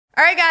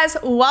All right, guys,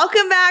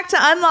 welcome back to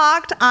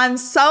Unlocked. I'm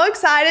so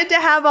excited to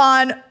have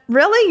on,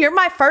 really, you're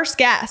my first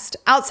guest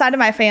outside of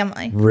my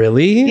family.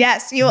 Really?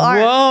 Yes, you are.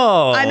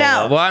 Whoa. I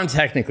know. Well, I'm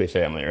technically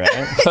family, right?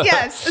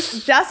 Yes,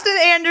 it's Justin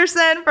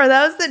Anderson. For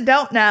those that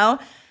don't know,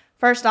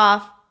 first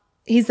off,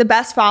 he's the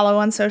best follow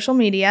on social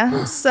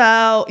media.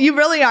 So you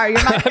really are.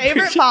 You're my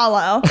favorite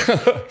follow.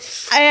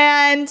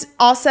 And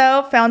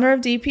also founder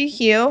of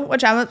DPQ,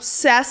 which I'm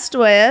obsessed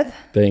with.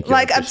 Thank you.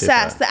 Like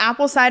obsessed. The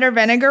apple cider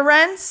vinegar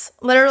rinse.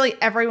 Literally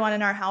everyone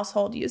in our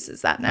household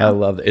uses that now. I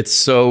love it. It's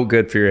so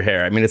good for your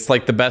hair. I mean, it's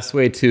like the best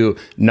way to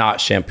not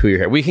shampoo your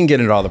hair. We can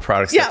get into all the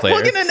products later.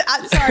 We'll get into,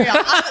 sorry,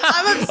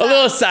 I'm obsessed. A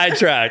little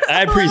sidetracked.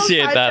 I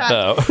appreciate that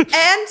though.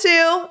 And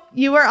two,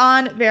 you were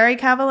on Very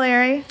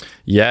Cavallari.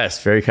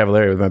 Yes, Very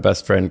Cavallari with my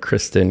best friend,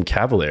 Kristin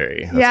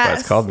Cavallari. That's why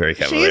it's called Very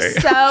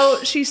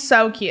Cavallari. She's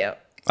so cute.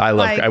 I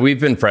love her. We've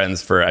been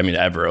friends for,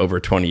 ever, over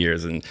 20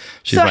 years. And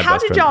she's my best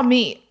friend. So how did y'all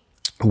meet?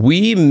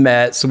 We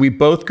met, so we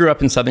both grew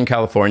up in Southern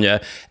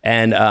California,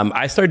 and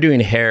I started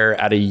doing hair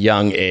at a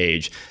young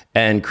age.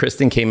 And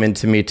Kristin came in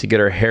to me to get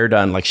her hair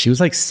done. Like she was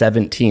like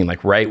 17,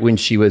 like right when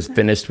she was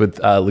finished with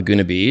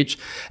Laguna Beach.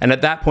 And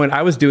at that point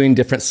I was doing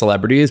different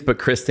celebrities, but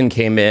Kristin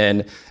came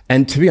in,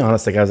 and to be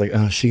honest, like I was like,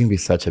 oh, she can be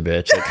such a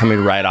bitch, like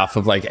coming right off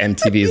of like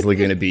MTV's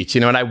Laguna Beach,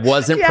 and I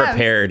wasn't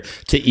prepared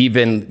to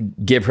even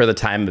give her the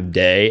time of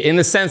day, in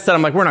the sense that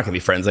I'm like, we're not gonna be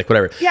friends, like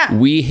whatever.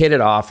 We hit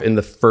it off in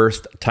the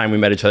first time we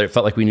met each other. It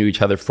felt like we knew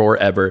each other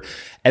forever.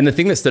 And the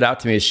thing that stood out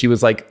to me is she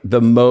was like the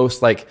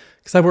most like,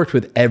 because I've worked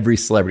with every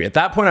celebrity. At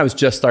that point, I was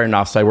just starting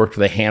off, so I worked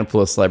with a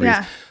handful of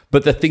celebrities.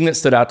 But the thing that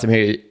stood out to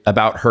me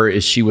about her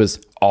is she was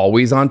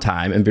always on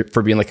time, and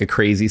for being like a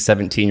crazy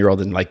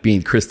 17-year-old and like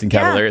being Kristin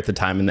Cavallari at the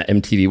time in the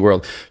MTV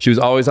world, she was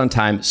always on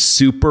time,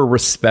 super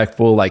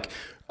respectful, like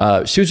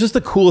she was just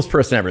the coolest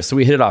person ever. So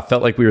we hit it off,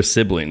 felt like we were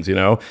siblings,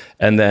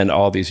 and then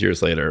all these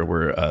years later,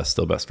 we're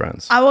still best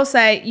friends. I will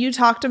say, you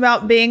talked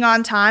about being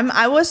on time.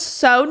 I was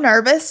so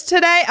nervous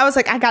today. I was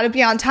like, I gotta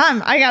be on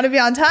time. I gotta be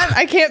on time.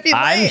 I can't be late.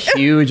 I'm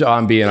huge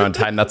on being on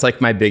time. That's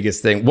like my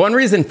biggest thing. One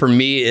reason for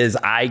me is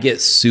I get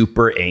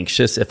super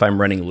anxious if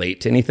I'm running late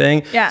to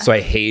anything. So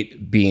I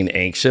hate being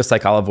anxious.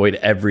 Like I'll avoid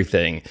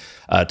everything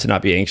to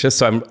not be anxious.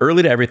 So I'm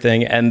early to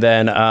everything. And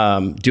then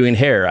doing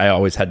hair, I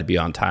always had to be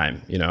on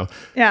time,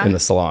 in the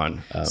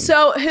salon.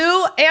 So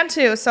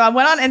I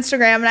went on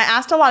Instagram and I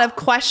asked a lot of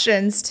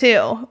questions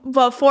too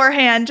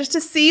beforehand, just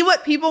to see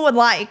what people would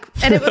like.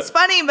 And it was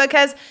funny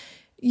because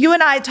you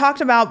and I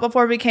talked about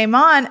before we came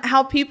on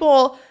how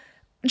people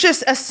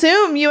just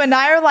assume you and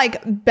I are like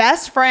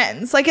best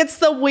friends. Like it's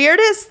the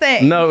weirdest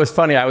thing. No, it was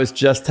funny. I was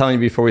just telling you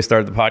before we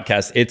started the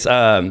podcast. It's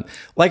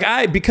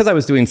because I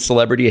was doing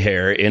celebrity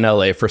hair in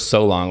LA for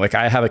so long, like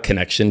I have a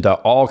connection to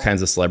all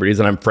kinds of celebrities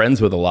and I'm friends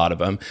with a lot of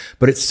them.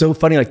 But it's so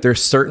funny. Like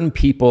there's certain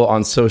people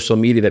on social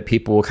media that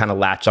people will kind of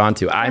latch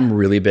onto. I'm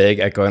really big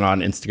at going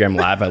on Instagram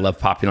Live. I love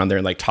popping on there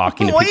and like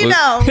talking to people.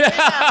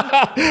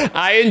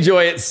 I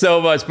enjoy it so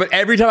much. But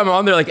every time I'm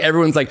on there, like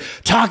everyone's like,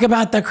 talk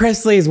about the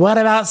Chrisleys. What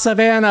about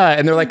Savannah?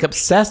 And they're like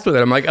obsessed with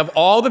it. I'm like, of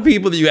all the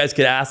people that you guys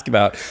could ask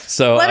about.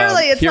 So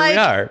literally, it's here like we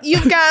are.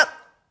 You've got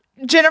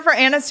Jennifer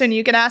Aniston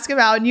you could ask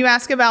about, and you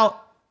ask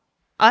about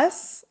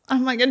us.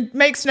 I'm like, it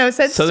makes no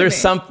sense. So there's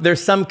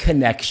some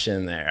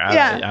connection there.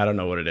 I don't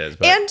know what it is.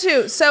 But. And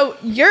two, so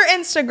your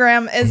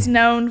Instagram is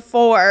known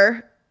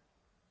for,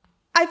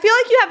 I feel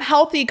like you have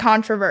healthy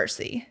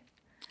controversy.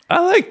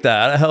 I like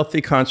that, a healthy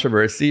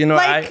controversy.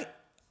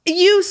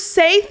 You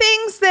say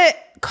things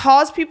that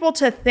cause people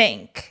to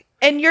think.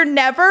 And you're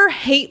never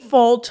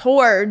hateful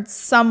towards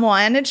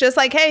someone. It's just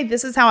like, hey,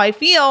 this is how I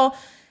feel.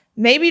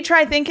 Maybe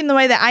try thinking the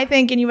way that I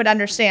think and you would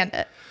understand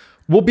it.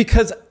 Well,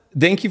 because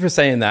thank you for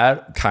saying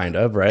that, kind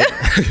of, right?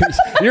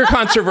 You're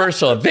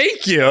controversial.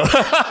 Thank you. But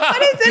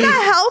it's in a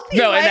healthy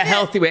way. No, in a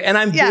healthy way. And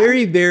I'm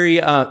very, very,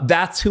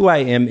 that's who I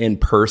am in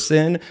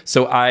person.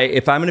 So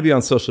if I'm going to be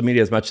on social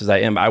media as much as I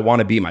am, I want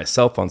to be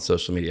myself on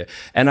social media.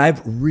 And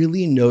I've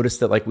really noticed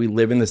that like we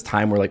live in this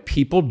time where like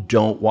people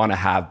don't want to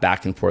have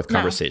back and forth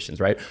conversations,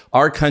 right?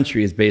 Our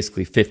country is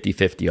basically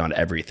 50-50 on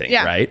everything,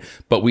 right?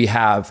 But we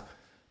have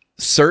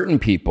certain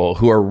people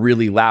who are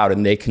really loud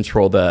and they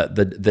control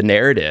the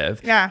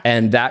narrative.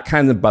 And that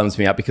kind of bums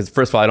me out because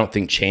first of all, I don't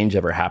think change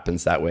ever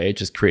happens that way. It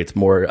just creates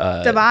more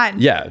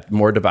divide. Yeah,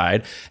 more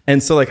divide.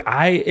 And so like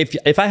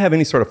if I have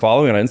any sort of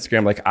following on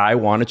Instagram, like I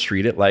want to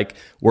treat it like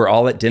we're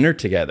all at dinner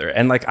together.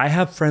 And like I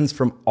have friends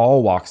from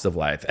all walks of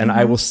life and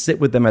I will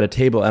sit with them at a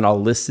table and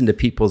I'll listen to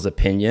people's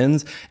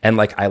opinions and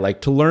like I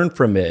like to learn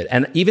from it.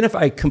 And even if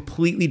I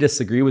completely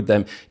disagree with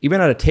them, even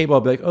at a table,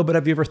 I'll be like, oh, but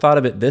have you ever thought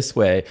of it this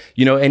way?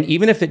 And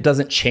even if it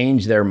doesn't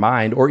change their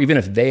mind, or even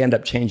if they end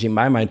up changing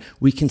my mind,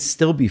 we can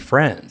still be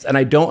friends. And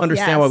I don't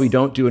understand why we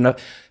don't do enough.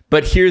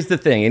 But here's the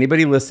thing,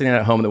 anybody listening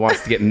at home that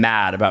wants to get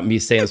mad about me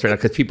saying this right now,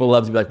 because people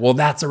love to be like, well,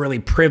 that's a really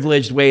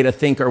privileged way to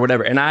think or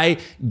whatever. And I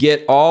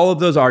get all of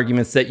those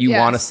arguments that you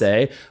want to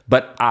say,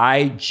 but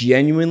I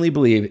genuinely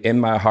believe in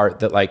my heart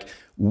that like,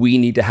 we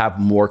need to have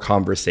more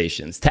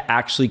conversations to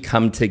actually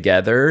come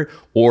together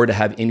or to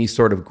have any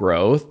sort of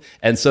growth.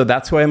 And so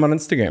that's why I'm on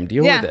Instagram.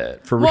 Deal with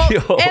it for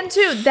real. And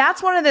too,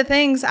 that's one of the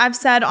things I've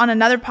said on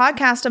another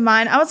podcast of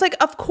mine. I was like,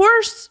 of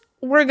course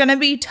we're going to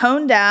be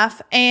tone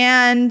deaf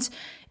and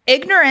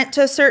ignorant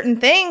to certain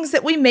things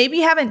that we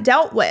maybe haven't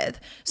dealt with.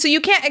 So you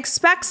can't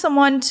expect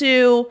someone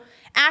to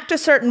act a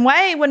certain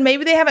way when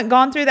maybe they haven't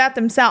gone through that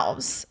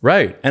themselves.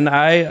 Right. And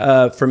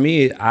for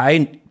me,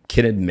 I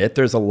can admit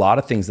there's a lot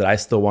of things that I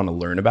still want to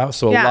learn about.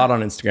 So a lot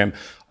on Instagram,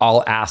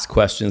 I'll ask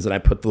questions and I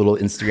put the little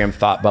Instagram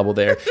thought bubble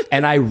there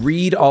and I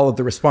read all of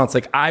the response.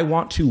 Like, I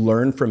want to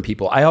learn from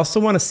people. I also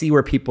want to see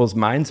where people's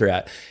minds are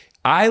at.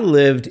 I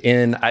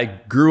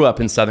grew up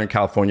in Southern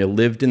California,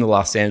 lived in the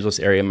Los Angeles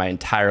area my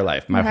entire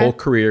life. My whole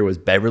career was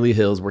Beverly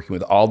Hills, working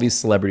with all these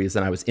celebrities,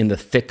 and I was in the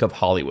thick of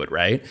Hollywood,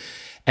 right?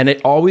 And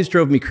it always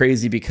drove me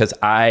crazy because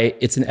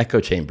it's an echo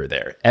chamber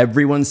there.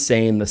 Everyone's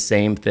saying the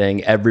same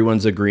thing.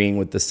 Everyone's agreeing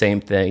with the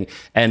same thing.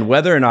 And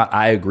whether or not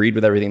I agreed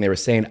with everything they were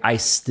saying, I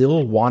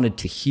still wanted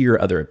to hear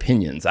other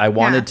opinions. I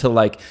wanted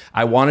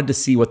to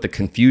see what the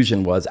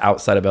confusion was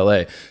outside of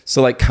LA.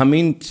 So like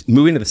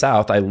moving to the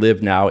South, I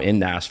live now in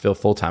Nashville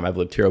full time. I've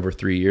lived here over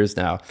 3 years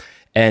now.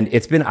 And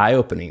it's been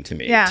eye-opening to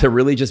me to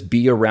really just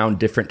be around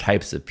different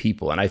types of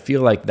people. And I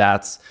feel like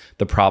that's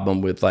the problem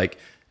with like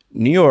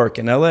New York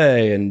and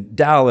LA and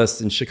Dallas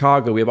and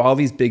Chicago. We have all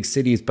these big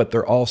cities, but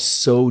they're all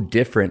so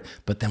different.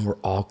 But then we're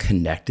all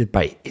connected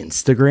by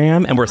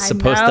Instagram and we're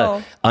supposed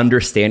to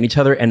understand each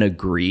other and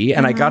agree.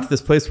 And I got to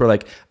this place where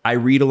like I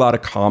read a lot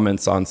of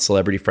comments on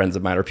celebrity friends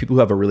of mine or people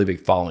who have a really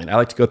big following. I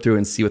like to go through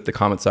and see what the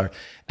comments are.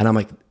 And I'm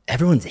like,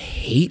 everyone's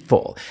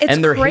hateful.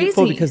 And they're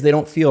hateful because they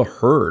don't feel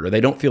heard or they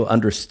don't feel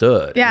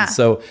understood. Yeah. And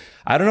so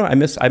I don't know.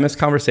 I miss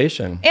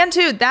conversation. And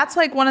too, that's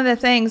like one of the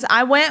things.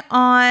 I went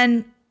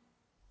on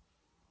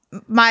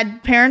my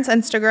parents'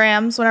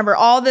 Instagrams whenever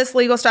all this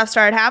legal stuff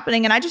started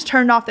happening and I just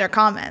turned off their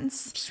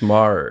comments.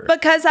 Smart.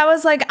 Because I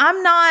was like,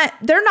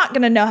 they're not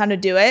going to know how to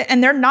do it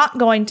and they're not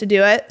going to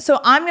do it. So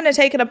I'm going to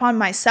take it upon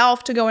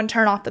myself to go and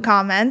turn off the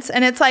comments.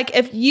 And it's like,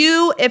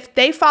 if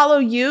they follow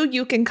you,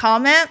 you can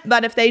comment,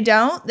 but if they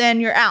don't, then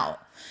you're out.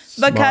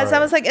 Smart. Because I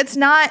was like, it's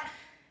not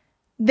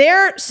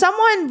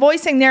someone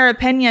voicing their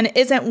opinion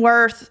isn't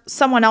worth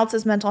someone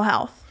else's mental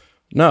health.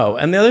 No.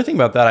 And the other thing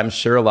about that, I'm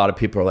sure a lot of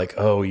people are like,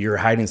 oh, you're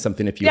hiding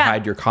something if you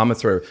hide your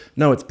comments or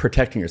no, it's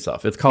protecting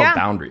yourself. It's called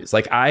boundaries.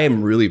 Like I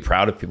am really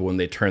proud of people when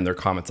they turn their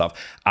comments off.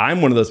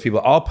 I'm one of those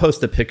people. I'll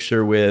post a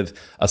picture with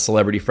a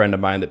celebrity friend of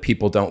mine that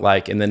people don't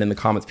like. And then in the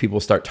comments, people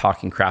start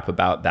talking crap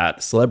about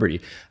that celebrity.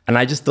 And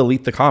I just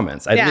delete the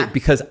comments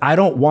because I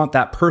don't want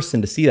that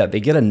person to see that. They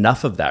get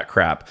enough of that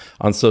crap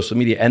on social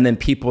media. And then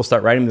people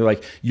start writing, they're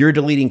like, you're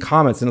deleting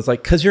comments. And it's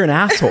like, because you're an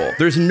asshole.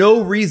 There's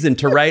no reason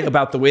to write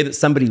about the way that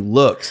somebody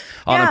looks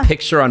on a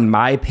picture on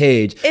my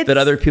page that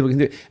other people can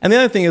do. And the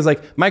other thing is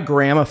like, my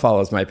grandma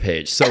follows my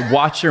page. So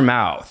watch your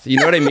mouth. You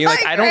know what I mean?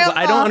 Like, I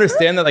don't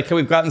understand that. Like,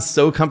 we've gotten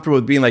so comfortable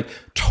with being like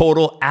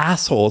total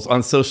assholes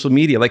on social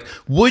media. Like,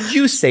 would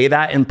you say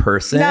that in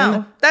person?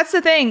 No, that's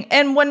the thing.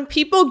 And when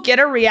people get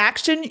a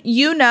reaction,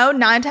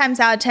 9 times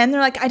out of 10, they're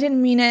like, I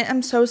didn't mean it.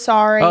 I'm so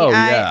sorry.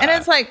 And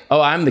it's like,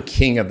 oh, I'm the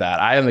king of that.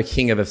 I am the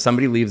king of if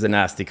somebody leaves a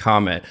nasty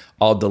comment,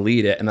 I'll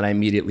delete it. And then I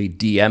immediately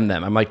DM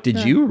them. I'm like, did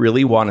you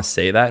really want to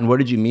say that? And what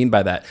did you mean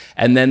by that?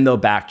 And then they'll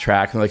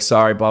backtrack and like,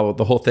 sorry, blah, blah,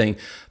 the whole thing.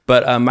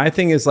 But my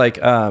thing is like,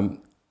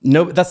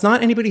 no, that's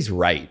not anybody's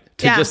right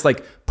to just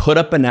like put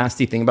up a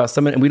nasty thing about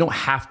someone. And we don't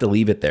have to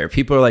leave it there.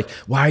 People are like,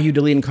 why are you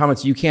deleting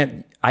comments?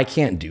 I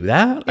can't do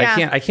that.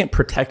 Yeah. I can't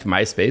protect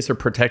my space or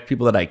protect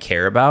people that I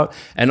care about.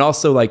 And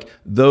also like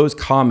those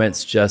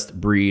comments just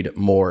breed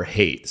more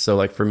hate. So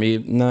like for me,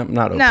 not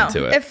open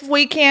to it. If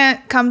we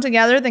can't come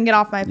together, then get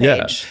off my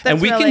page. Yeah.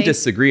 And we can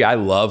disagree. I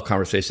love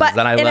conversations.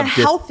 But I in love a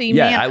healthy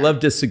manner. I love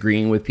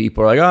disagreeing with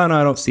people. Like, oh no,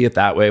 I don't see it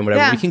that way and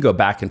whatever. Yeah. We can go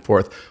back and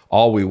forth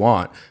all we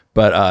want.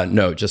 But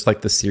no, just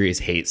like the serious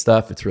hate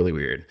stuff, it's really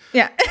weird.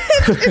 Yeah,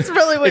 it's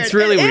really weird. It's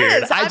really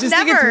weird.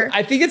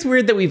 I think it's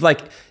weird that we've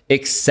like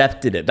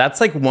accepted it. That's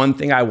like one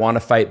thing I want to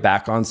fight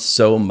back on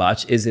so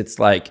much is it's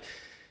like,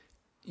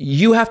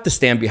 you have to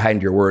stand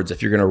behind your words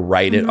if you're going to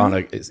write it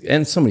on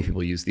and so many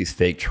people use these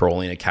fake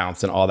trolling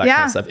accounts and all that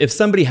kind of stuff. If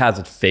somebody has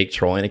a fake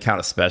trolling account,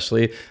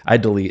 especially, I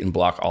delete and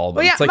block all of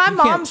them. It's like, you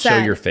can't show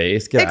your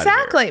face. Get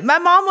exactly. My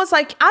mom was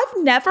like, I've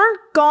never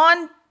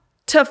gone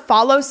to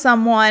follow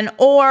someone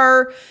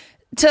or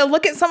to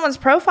look at someone's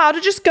profile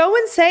to just go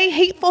and say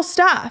hateful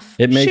stuff.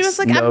 She was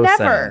like, I've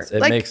never. Sense.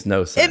 It makes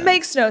no sense. It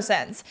makes no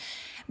sense.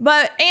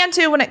 But, and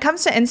too, when it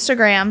comes to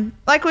Instagram,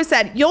 like we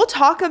said, you'll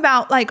talk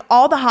about like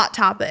all the hot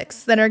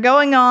topics that are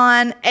going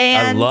on.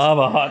 And I love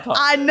a hot topic.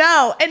 I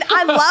know. And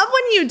I love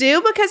when you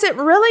do because it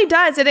really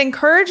does. It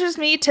encourages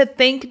me to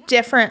think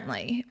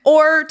differently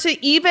or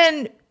to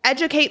even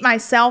educate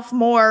myself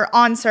more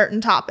on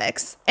certain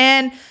topics.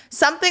 And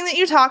something that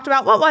you talked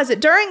about, what was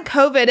it? During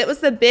COVID, it was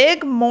the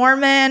big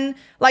Mormon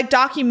like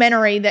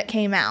documentary that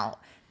came out.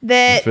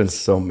 There's been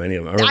so many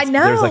of them. I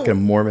know. There's like a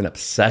Mormon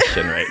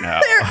obsession right now.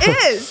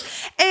 There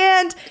is. And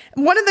And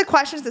one of the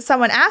questions that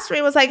someone asked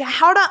me was like,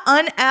 how to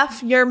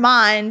un-F your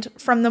mind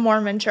from the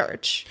Mormon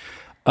church.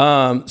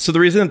 So the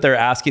reason that they're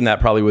asking that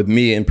probably with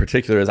me in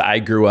particular is I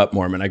grew up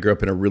Mormon. I grew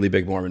up in a really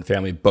big Mormon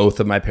family. Both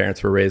of my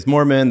parents were raised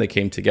Mormon. They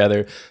came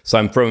together. So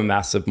I'm from a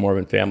massive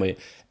Mormon family.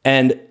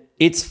 And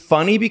it's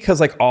funny because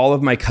like all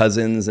of my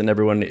cousins and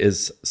everyone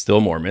is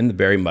still Mormon,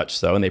 very much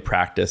so, and they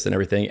practice and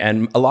everything.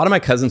 And a lot of my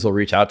cousins will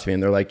reach out to me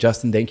and they're like,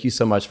 Justin, thank you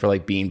so much for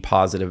like being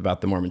positive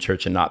about the Mormon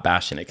church and not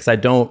bashing it. Cause I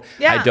don't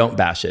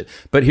bash it.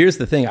 But here's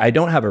the thing, I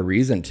don't have a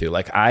reason to.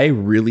 Like, I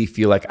really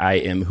feel like I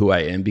am who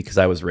I am because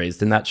I was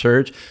raised in that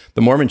church.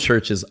 The Mormon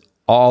church is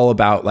all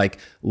about like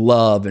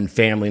love and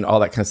family and all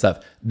that kind of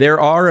stuff.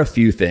 There are a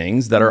few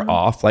things that are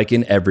off, like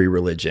in every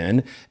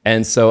religion.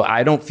 And so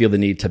I don't feel the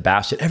need to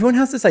bash it. Everyone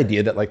has this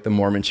idea that like the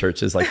Mormon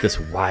church is like this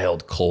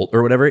wild cult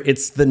or whatever.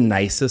 It's the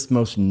nicest,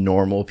 most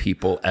normal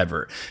people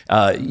ever.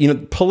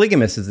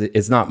 Polygamous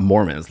is not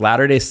Mormons.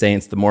 Latter-day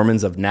Saints, the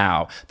Mormons of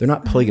now, they're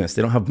not polygamists.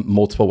 They don't have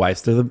multiple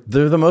wives.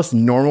 They're the most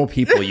normal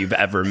people you've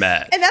ever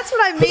met. And that's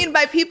what I mean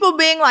by people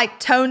being like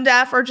tone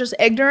deaf or just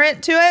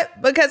ignorant to it.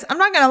 Because I'm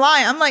not going to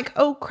lie. I'm like,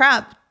 oh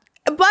crap.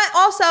 But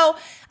also,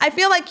 I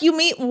feel like you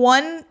meet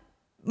one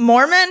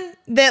Mormon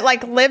that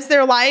like lives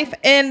their life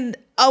in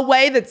a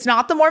way that's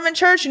not the Mormon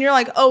church. And you're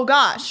like, oh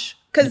gosh,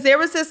 because there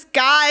was this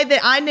guy that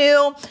I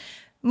knew,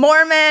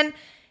 Mormon,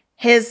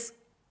 his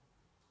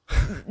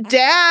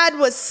dad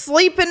was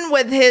sleeping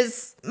with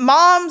his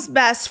mom's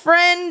best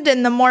friend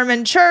in the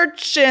Mormon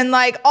church and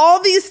like all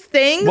these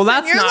things. Well,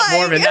 that's not like,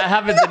 Mormon. That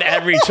happens in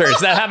every church.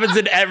 That happens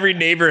in every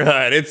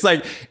neighborhood. It's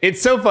like,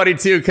 it's so funny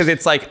too, because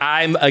it's like,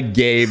 I'm a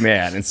gay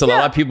man. And so a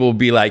lot of people will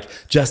be like,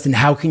 Justin,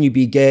 how can you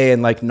be gay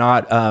and like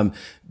not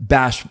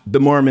bash the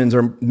Mormons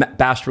or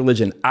bash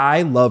religion?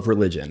 I love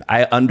religion.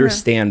 I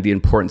understand the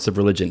importance of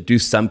religion. Do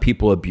some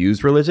people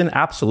abuse religion?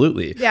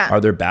 Absolutely. Yeah.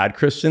 Are there bad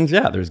Christians?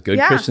 Yeah, there's good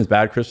Christians,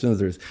 bad Christians.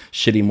 There's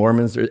shitty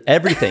Mormons. There's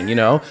everything, you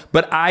know?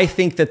 But I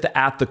think that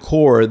at the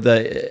core,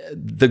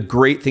 the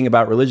great thing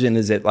about religion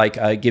is it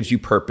like gives you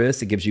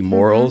purpose. It gives you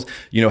morals.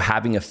 You know,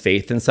 having a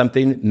faith in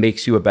something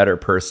makes you a better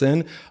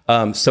person.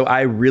 So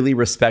I really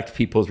respect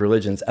people's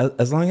religions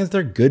as long as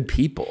they're good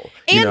people.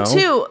 And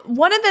too,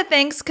 one of the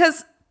things,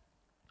 because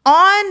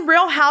on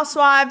Real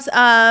Housewives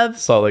of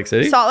Salt Lake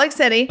City.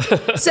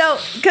 So,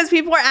 because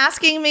people were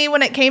asking me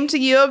when it came to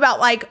you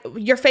about like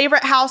your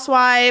favorite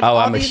housewife. Oh,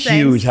 I'm a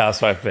huge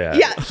housewife fan.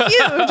 Yeah,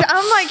 huge.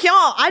 I'm like, y'all,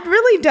 I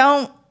really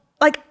don't.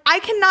 Like, I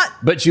cannot.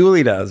 But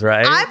Julie does,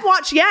 right? I've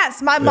watched,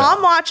 yes. My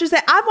mom watches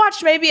it. I've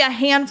watched maybe a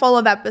handful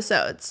of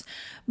episodes.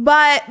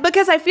 But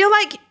because I feel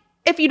like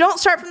if you don't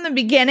start from the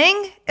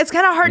beginning, it's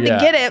kind of hard to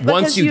get it.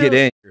 Once you get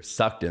in, you're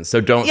sucked in. So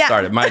don't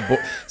start it. My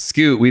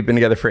Scoot, we've been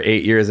together for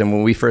 8 years. And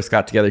when we first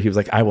got together, he was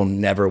like, I will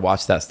never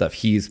watch that stuff.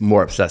 He's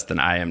more obsessed than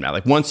I am now.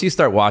 Like, once you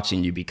start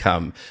watching, you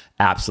become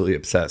absolutely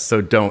obsessed.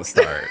 So don't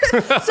start. So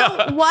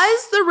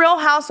was the Real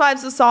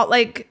Housewives of Salt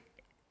Lake,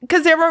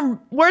 because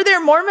were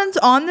there Mormons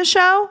on the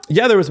show?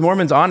 Yeah, there was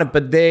Mormons on it,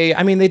 but they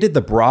did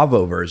the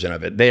Bravo version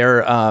of it.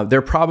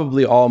 They're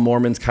probably all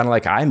Mormons, kind of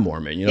like I'm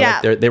Mormon. You know,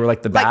 like they were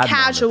like the bad like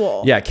casual.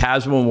 Mormons. Yeah,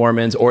 casual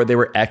Mormons, or they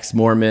were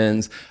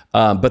ex-Mormons.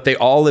 But they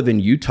all live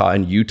in Utah,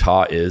 and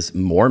Utah is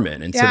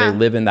Mormon, and so they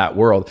live in that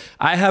world.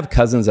 I have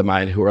cousins of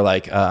mine who are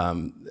like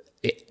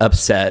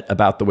upset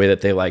about the way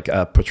that they like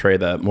portray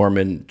the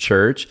Mormon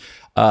church.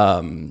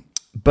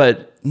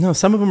 But no,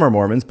 some of them are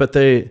Mormons, but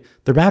they're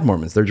bad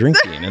Mormons. They're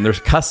drinking and they're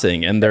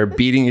cussing and they're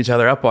beating each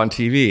other up on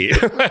TV.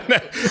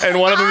 And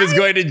one of them is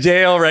going to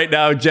jail right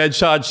now. Jed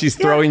Shaw, she's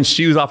throwing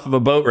shoes off of a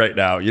boat right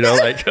now, you know,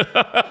 like.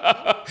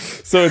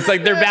 So it's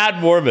like they're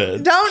bad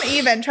Mormons. Don't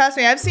even, trust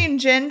me. I've seen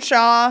Jen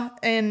Shaw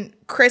and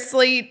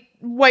Chrisley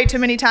way too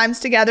many times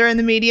together in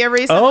the media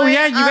recently. Oh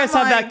yeah, you guys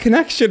have that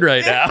connection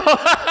right now.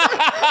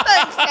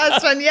 Thanks,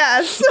 Justin.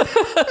 Yes.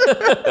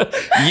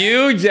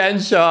 You, Jen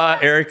Shaw,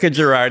 Erica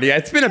Girardi.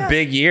 It's been a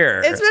big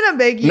year. It's been a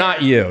big year.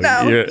 Not you.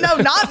 No,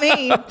 not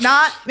me.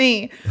 Not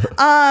me.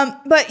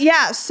 But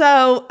yeah,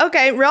 so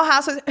okay, Real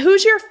Housewives.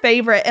 Who's your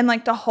favorite in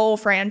like the whole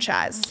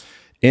franchise?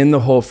 In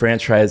the whole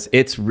franchise,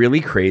 it's really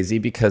crazy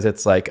because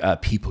it's like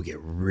people get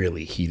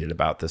really heated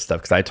about this stuff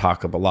because I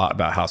talk a lot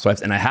about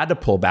housewives, and I had to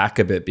pull back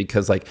a bit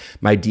because like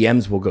my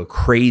DMs will go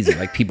crazy,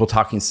 like people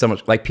talking so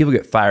much, like people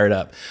get fired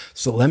up.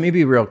 So let me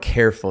be real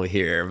careful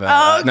here.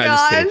 But, no,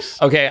 just kidding.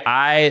 Okay,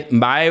 I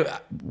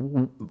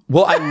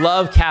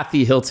love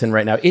Kathy Hilton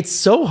right now. It's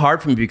so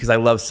hard for me because I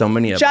love so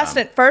many of them.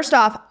 Justin, first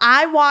off,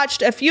 I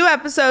watched a few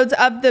episodes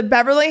of the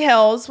Beverly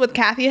Hills with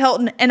Kathy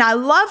Hilton, and I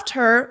loved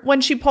her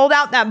when she pulled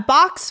out that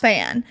box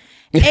fan.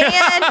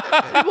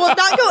 And will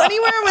not go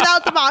anywhere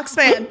without the box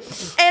fan.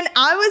 And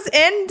I was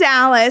in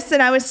Dallas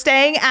and I was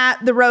staying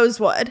at the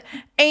Rosewood,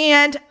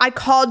 and I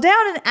called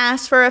down and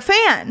asked for a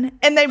fan,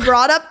 and they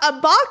brought up a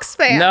box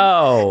fan.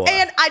 No.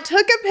 And I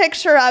took a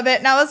picture of it,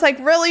 and I was like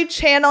really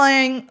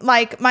channeling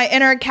like my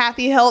inner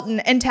Kathy Hilton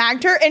and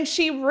tagged her, and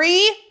she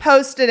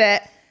reposted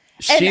it.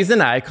 She's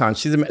an icon.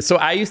 So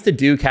I used to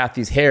do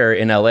Kathy's hair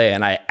in LA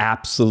and I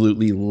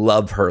absolutely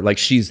love her. Like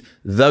she's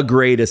the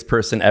greatest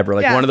person ever.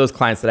 Like one of those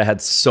clients that I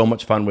had so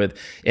much fun with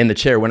in the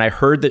chair. When I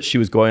heard that she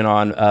was going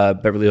on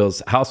Beverly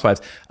Hills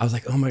Housewives, I was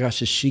like, oh my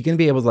gosh, is she going to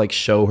be able to like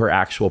show her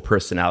actual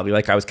personality?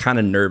 Like I was kind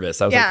of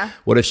nervous. I was like,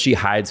 what if she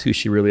hides who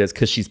she really is?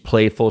 Because she's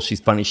playful, she's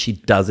funny, she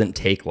doesn't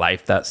take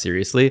life that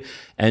seriously.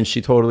 And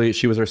she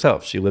was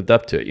herself. She lived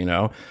up to it, you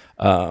know?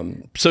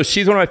 So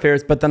she's one of my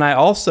favorites, but then I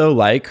also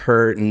like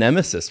her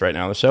nemesis right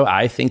now on the show.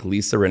 I think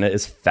Lisa Rinna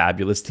is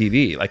fabulous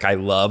TV. Like I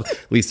love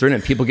Lisa Rinna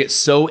and people get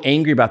so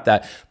angry about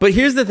that. But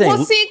here's the thing.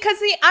 Well, see,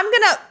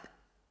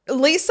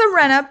 Lisa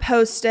Rinna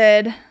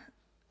posted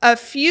a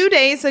few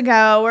days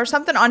ago or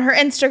something on her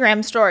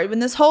Instagram story when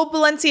this whole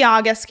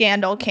Balenciaga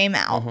scandal came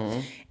out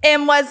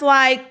and was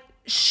like,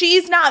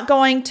 she's not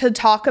going to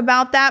talk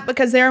about that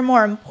because there are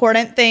more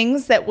important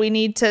things that we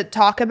need to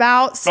talk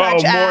about,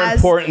 such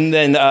as more important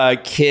than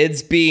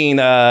kids being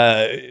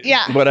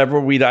whatever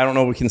I don't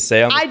know what we can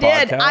say on this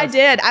podcast. I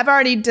did. I've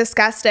already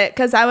discussed it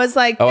because I was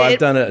like, I've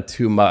done it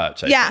too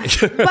much. I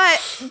think.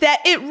 But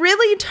that it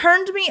really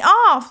turned me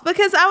off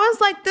because I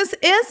was like, this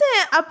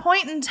isn't a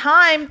point in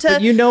time to.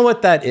 But you know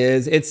what that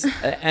is? It's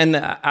and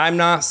I'm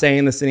not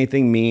saying this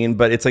anything mean,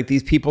 but it's like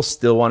these people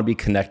still want to be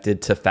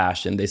connected to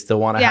fashion. They still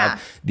want to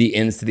have the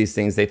ins to these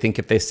things. They think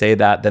if they say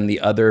that, then the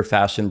other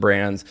fashion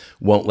brands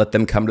won't let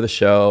them come to the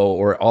show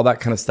or all that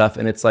kind of stuff.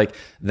 And it's like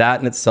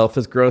that in itself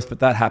is gross, but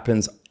that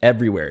happens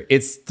everywhere.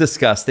 It's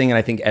disgusting. And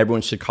I think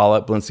everyone should call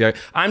out Balenciaga.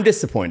 I'm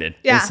disappointed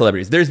in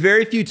celebrities. There's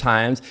very few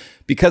times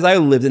because I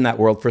lived in that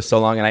world for so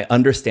long and I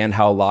understand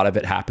how a lot of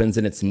it happens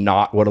and it's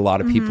not what a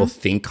lot of people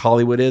think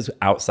Hollywood is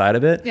outside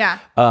of it.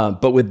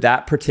 But with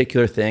that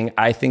particular thing,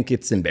 I think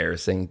it's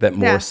embarrassing that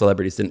more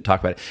celebrities didn't talk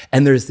about it.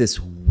 And there's this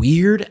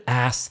weird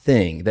ass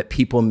thing that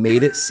people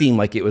made it seem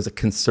like it was a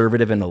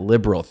conservative and a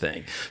liberal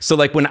thing. So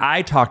like when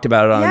I talked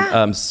about it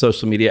on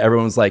social media,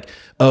 everyone's like,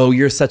 oh,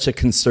 you're such a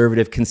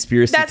conservative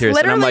conspiracy theorist. That's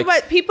literally like,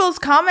 what people's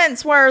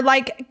comments were,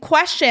 like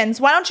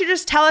questions. Why don't you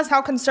just tell us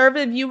how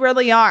conservative you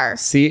really are?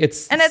 See,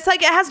 it's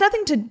like, it has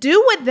nothing to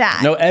do with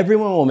that. No,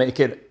 everyone will make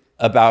it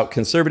about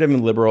conservative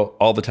and liberal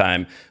all the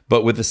time.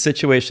 But with a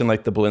situation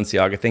like the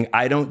Balenciaga thing,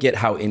 I don't get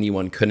how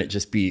anyone couldn't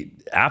just be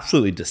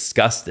absolutely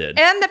disgusted.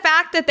 And the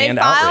fact that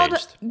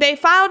they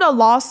filed a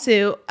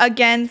lawsuit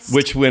against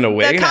which went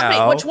away the company,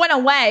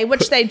 now.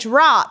 which they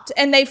dropped,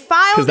 and they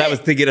filed because that was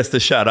to get us to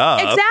shut up.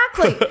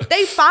 Exactly.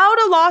 They filed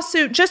a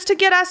lawsuit just to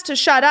get us to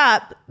shut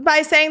up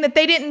by saying that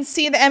they didn't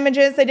see the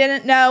images, they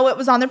didn't know it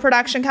was on the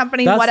production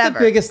company, That's whatever.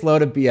 The biggest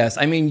load of BS.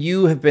 I mean,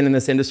 you have been in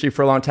this industry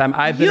for a long time.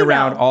 I've been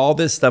around all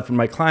this stuff when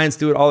my clients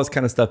do it, all this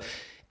kind of stuff.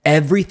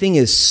 Everything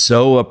is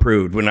so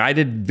approved. When I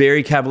did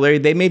Very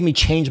Cavallari, they made me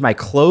change my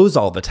clothes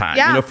all the time,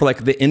 you know, for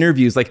like the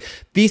interviews. Like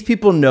these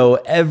people know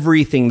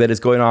everything that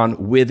is going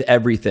on with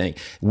everything,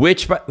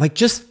 which like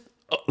just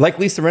like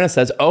Lisa Rinna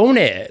says, own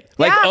it,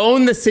 like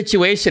own the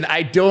situation.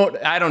 I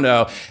don't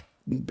know.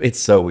 It's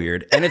so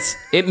weird. And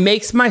it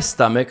makes my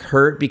stomach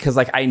hurt because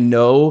like, I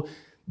know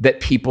that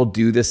people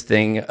do this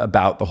thing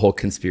about the whole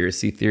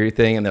conspiracy theory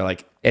thing. And they're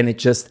like, and it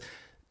just,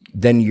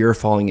 then you're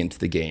falling into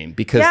the game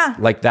because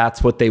like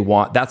that's what they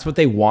want. That's what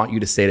they want you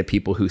to say to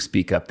people who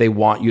speak up. They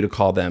want you to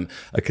call them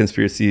a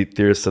conspiracy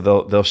theorist so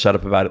they'll shut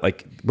up about it.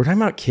 Like we're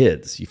talking about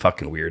kids, you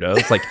fucking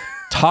weirdos. Like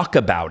talk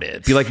about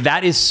it. Be like,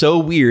 that is so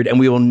weird and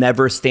we will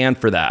never stand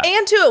for that.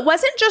 And too, it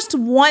wasn't just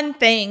one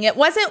thing. It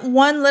wasn't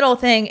one little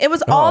thing. It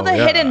was all the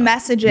hidden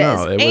messages.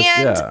 No, it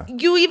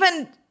was, you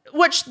even...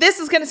 Which this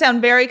is going to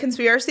sound very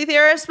conspiracy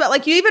theorist, but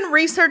like you even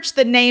researched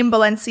the name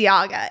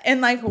Balenciaga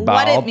and like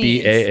what it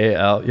means.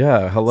 B-A-A-L.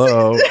 Yeah.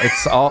 Hello.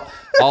 It's all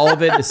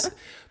of it is.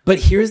 But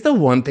here's the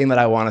one thing that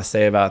I want to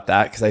say about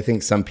that, because I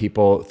think some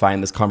people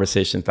find this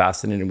conversation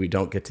fascinating and we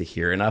don't get to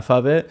hear enough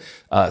of it.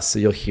 So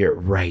you'll hear it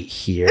right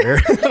here.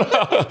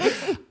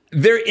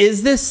 There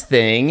is this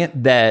thing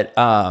that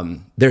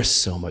there's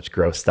so much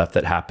gross stuff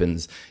that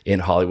happens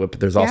in Hollywood, but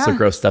there's also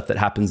gross stuff that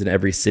happens in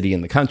every city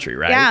in the country,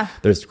 right? Yeah.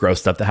 There's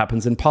gross stuff that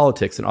happens in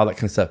politics and all that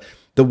kind of stuff.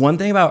 The one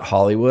thing about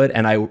Hollywood,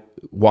 and I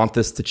want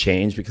this to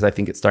change because I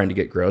think it's starting to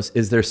get gross,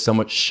 is there's so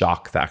much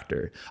shock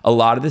factor. A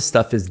lot of this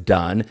stuff is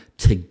done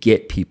to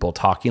get people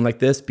talking like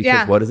this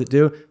because what does it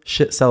do?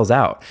 Shit sells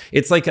out.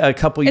 It's like a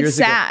couple years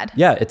ago. It's sad.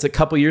 Yeah, it's a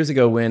couple years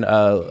ago when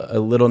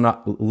Lil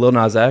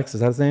Nas X, is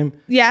that his name?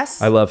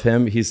 Yes. I love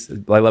him.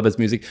 I love his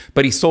music.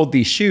 But he sold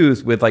these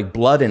shoes with like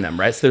blood in them,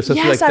 right? So they're supposed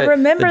to be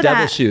like the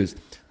devil shoes.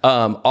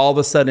 All of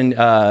a sudden,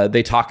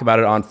 they talk about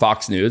it on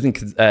Fox News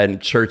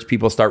and church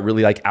people start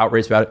really like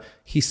outraged about it.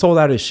 He sold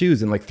out his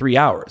shoes in like 3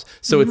 hours.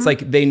 So it's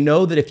like they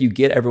know that if you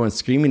get everyone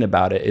screaming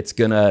about it, it's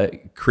going to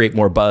create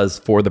more buzz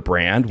for the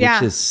brand,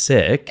 which is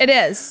sick. It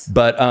is.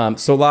 But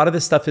so a lot of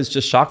this stuff is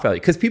just shock value.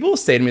 Because people will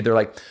say to me, they're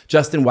like,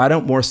 Justin, why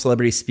don't more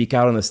celebrities speak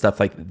out on this stuff?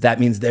 Like that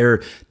means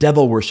they're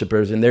devil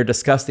worshippers and they're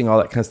disgusting, all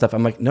that kind of stuff.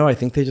 I'm like, no, I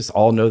think they just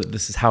all know that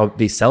this is how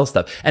they sell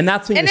stuff. And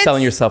that's when you're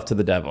selling yourself to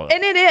the devil.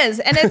 And it is.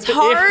 And it's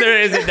hard. If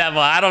there is a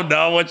devil, I don't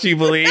know what you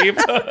believe. And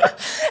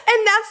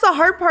that's the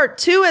hard part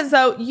too, is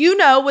though, you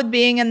know, with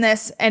being in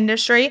this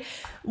industry,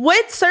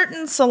 with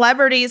certain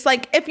celebrities,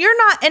 like if you're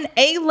not an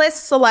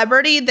A-list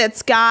celebrity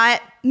that's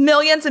got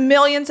millions and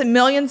millions and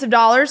millions of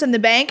dollars in the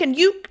bank, and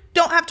you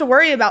don't have to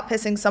worry about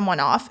pissing someone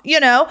off, you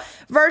know,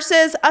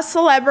 versus a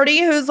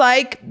celebrity who's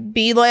like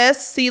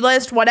B-list,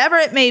 C-list, whatever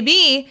it may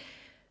be,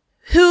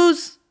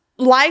 whose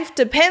life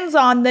depends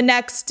on the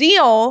next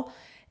deal,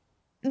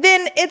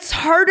 then it's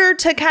harder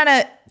to kind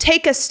of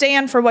take a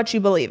stand for what you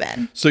believe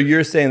in. So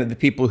you're saying that the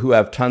people who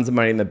have tons of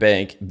money in the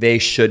bank, they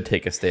should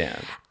take a stand?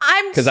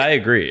 Because I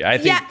agree. I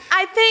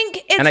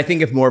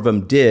think if more of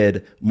them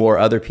did, more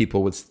other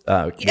people would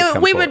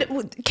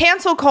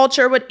cancel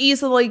culture would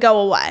easily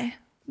go away.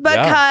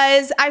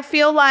 Because I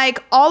feel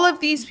like all of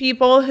these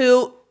people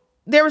who,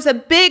 there was a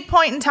big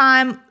point in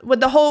time with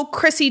the whole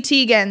Chrissy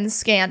Teigen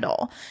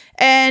scandal,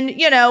 and,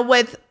 you know,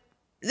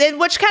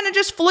 which kind of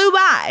just flew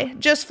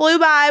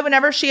by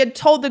whenever she had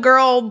told the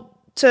girl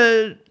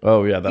to,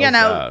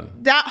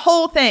 that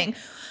whole thing.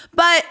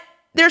 But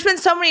there's been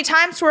so many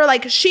times where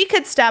like she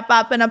could step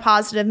up in a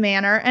positive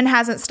manner and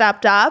hasn't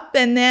stepped up.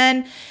 And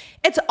then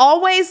it's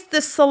always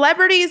the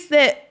celebrities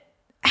that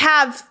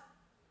have,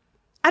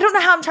 I don't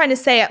know how I'm trying to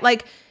say it.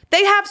 Like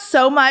they have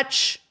so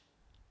much,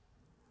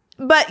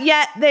 but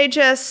yet they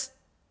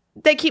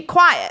keep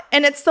quiet.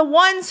 And it's the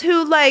ones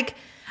who like,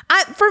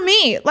 for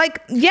me,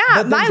 like,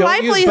 my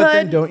livelihood. But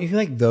then don't you feel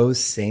like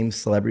those same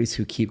celebrities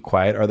who keep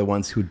quiet are the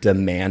ones who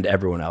demand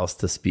everyone else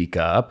to speak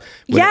up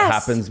when it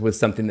happens with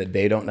something that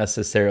they don't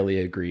necessarily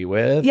agree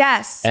with?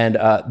 Yes. And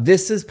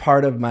this is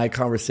part of my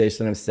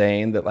conversation. I'm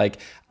saying that, like,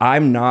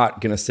 I'm not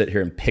going to sit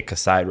here and pick a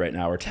side right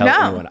now or tell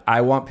anyone.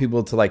 I want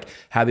people to, like,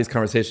 have these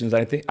conversations.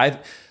 I think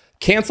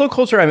cancel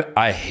culture,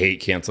 I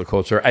hate cancel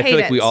culture. I feel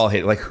like we all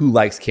hate it. Like, who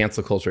likes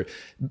cancel culture?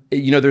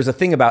 You know, there's a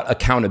thing about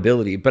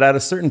accountability, but at a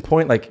certain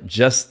point, like,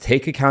 just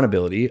take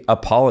accountability,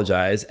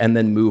 apologize, and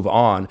then move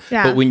on.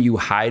 Yeah. But when you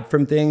hide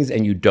from things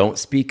and you don't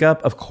speak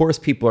up, of course,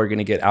 people are going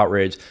to get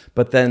outraged.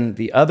 But then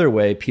the other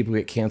way, people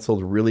get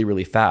canceled really,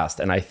 really fast.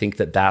 And I think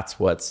that that's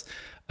what's...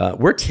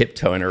 we're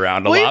tiptoeing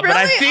around a lot, but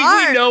I think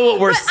we know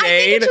what we're saying.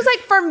 I think it's just like,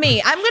 for me,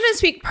 I'm going to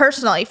speak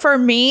personally. For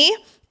me...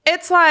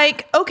 it's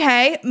like,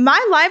 okay,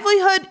 my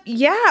livelihood,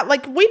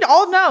 like we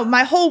all know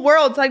my whole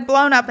world's like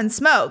blown up in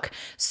smoke.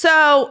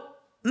 So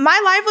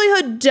my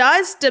livelihood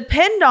does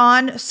depend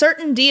on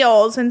certain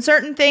deals and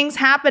certain things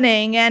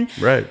happening. And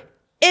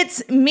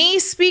it's me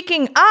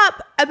speaking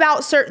up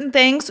about certain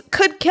things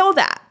could kill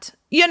that,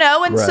 you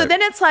know? And so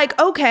then it's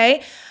like,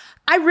 okay,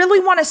 I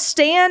really want to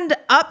stand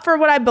up for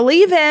what I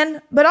believe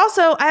in, but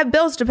also I have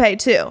bills to pay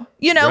too,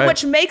 you know,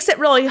 which makes it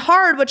really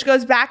hard, which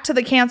goes back to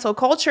the cancel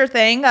culture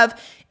thing of,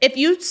 if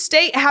you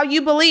state how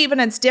you believe and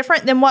it's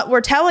different than what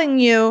we're telling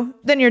you,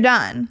 then you're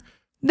done.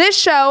 This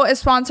show is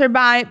sponsored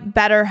by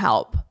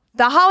BetterHelp.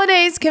 The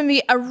holidays can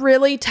be a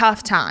really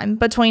tough time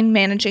between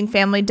managing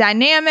family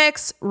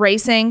dynamics,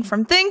 racing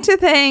from thing to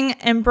thing,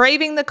 and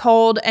braving the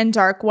cold and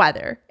dark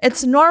weather.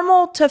 It's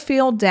normal to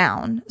feel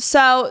down.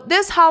 So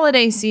this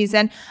holiday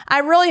season, I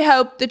really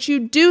hope that you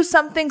do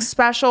something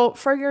special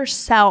for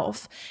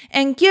yourself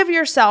and give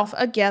yourself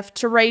a gift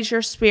to raise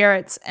your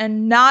spirits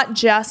and not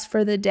just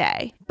for the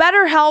day.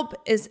 BetterHelp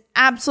is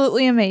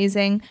absolutely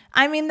amazing.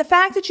 I mean, the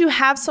fact that you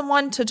have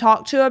someone to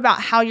talk to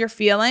about how you're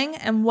feeling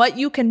and what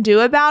you can do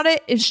about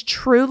it is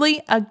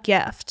truly a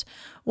gift.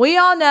 We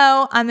all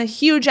know I'm a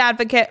huge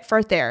advocate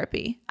for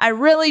therapy. I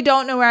really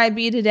don't know where I'd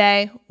be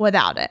today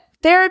without it.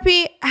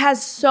 Therapy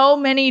has so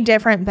many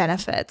different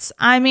benefits.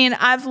 I mean,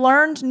 I've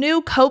learned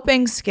new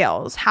coping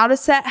skills, how to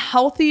set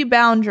healthy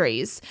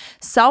boundaries,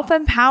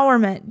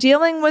 self-empowerment,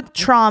 dealing with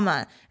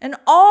trauma, and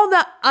all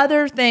the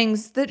other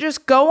things that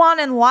just go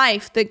on in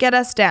life that get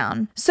us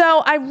down.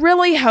 So I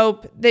really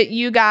hope that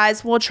you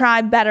guys will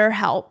try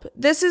BetterHelp.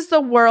 This is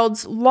the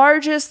world's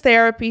largest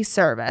therapy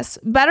service.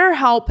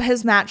 BetterHelp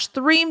has matched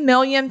 3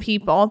 million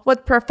people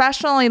with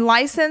professionally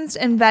licensed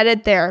and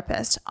vetted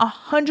therapists,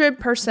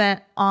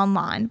 100%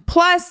 online.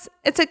 Plus,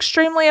 it's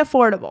extremely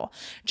affordable.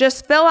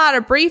 Just fill out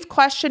a brief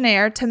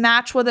questionnaire to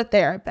match with a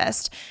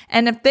therapist.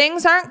 And if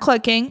things aren't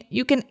clicking,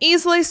 you can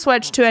easily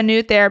switch to a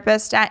new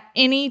therapist at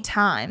any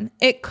time.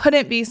 It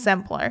couldn't be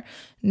simpler.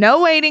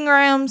 No waiting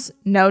rooms,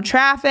 no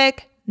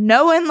traffic,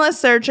 no endless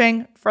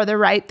searching for the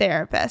right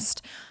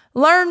therapist.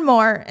 Learn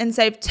more and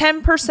save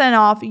 10%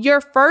 off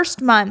your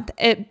first month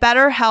at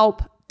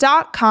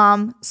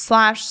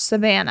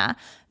BetterHelp.com/Savannah.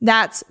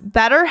 That's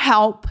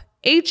BetterHelp,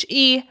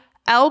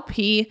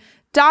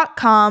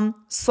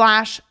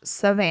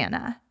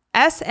 HELP.com/Savannah.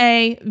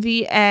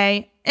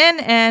 SAVANNAH.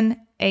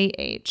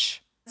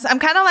 So I'm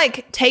kind of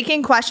like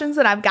taking questions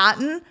that I've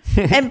gotten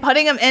and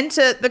putting them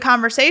into the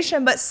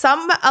conversation. But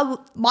a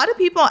lot of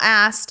people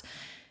asked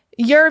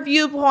your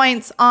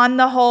viewpoints on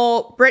the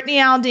whole Brittany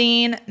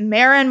Aldean,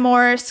 Maren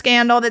Morris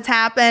scandal that's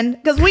happened.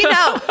 Because we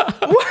know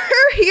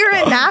we're here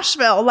in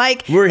Nashville.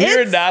 Like, we're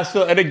here in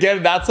Nashville. And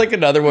again, that's like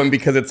another one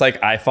because it's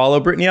like I follow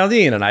Brittany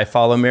Aldean and I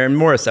follow Maren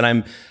Morris. And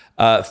I'm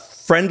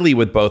friendly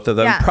with both of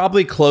them, Yeah.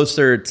 probably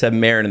closer to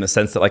Maren in the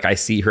sense that like I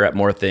see her at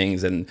more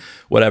things and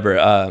whatever.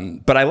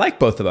 But I like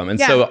both of them. And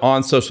so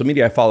on social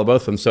media, I follow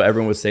both of them. So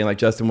everyone was saying like,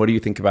 Justin, what do you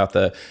think about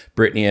the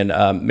Brittany and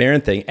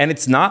Maren thing? And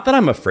it's not that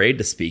I'm afraid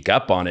to speak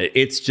up on it.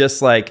 It's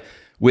just like,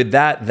 with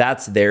that,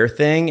 that's their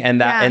thing.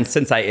 And and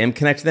since I am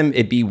connected to them,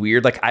 it'd be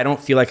weird. Like, I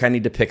don't feel like I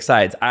need to pick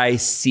sides. I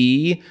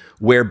see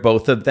where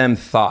both of them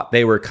thought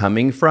they were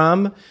coming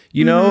from,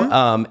 you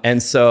know?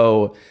 And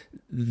so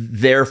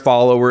their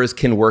followers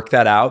can work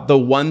that out. The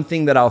one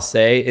thing that I'll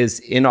say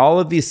is in all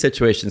of these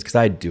situations, because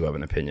I do have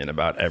an opinion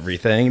about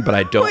everything, but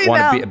I don't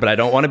want to be, but I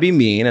don't want to be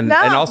mean. And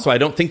also I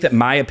don't think that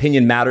my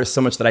opinion matters so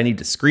much that I need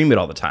to scream it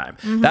all the time.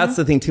 That's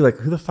the thing too. Like,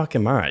 who the fuck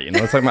am I? You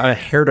know, it's like I'm a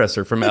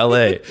hairdresser from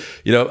LA,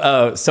 you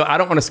know? So I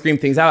don't want to scream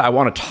things out. I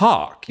want to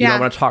talk, you know, I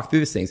want to talk through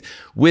these things.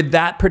 With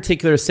that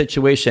particular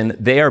situation,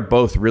 they are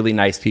both really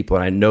nice people.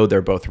 And I know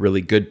they're both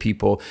really good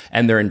people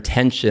and their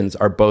intentions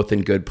are both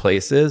in good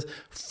places.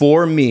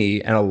 For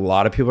me, and a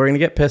lot of people are going to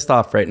get pissed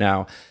off right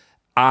now,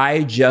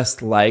 I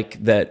just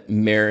like that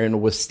Maren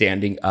was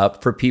standing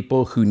up for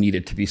people who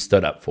needed to be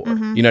stood up for.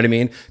 You know what I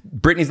mean?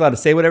 Brittany's allowed to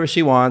say whatever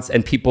she wants,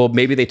 and people,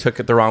 maybe they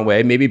took it the wrong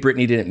way. Maybe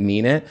Brittany didn't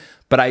mean it,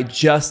 but I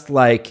just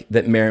like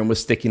that Maren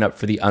was sticking up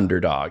for the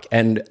underdog.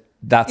 And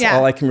that's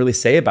all I can really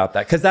say about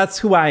that, because that's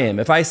who I am.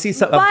 If I see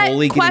a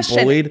bully getting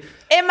bullied,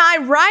 am I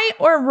right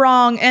or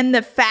wrong in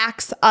the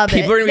facts of it?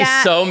 People are gonna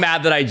be so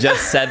mad that I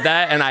just said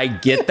that, and I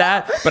get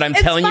that. But I'm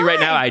telling you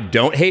right now, I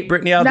don't hate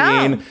Brittany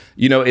Aldean,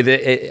 you know,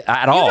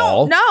 at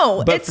all.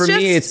 No, but for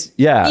me, it's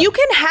you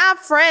can have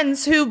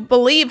friends who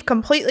believe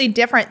completely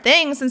different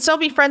things and still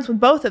be friends with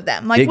both of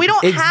them. Like we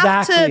don't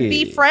have to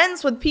be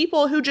friends with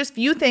people who just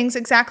view things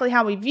exactly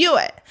how we view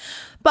it.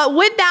 But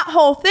with that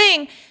whole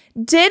thing,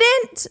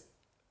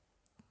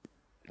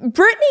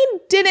 Brittany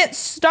didn't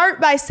start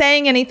by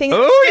saying anything.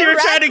 Oh, you're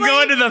trying to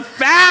go into the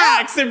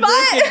facts and break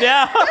it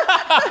down.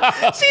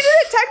 She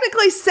didn't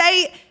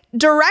technically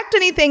direct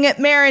anything at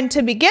Maren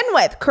to begin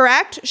with,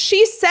 correct?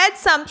 She said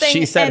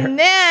something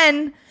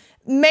then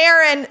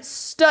Maren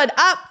stood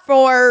up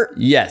for...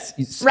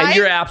 Yes, right? And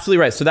you're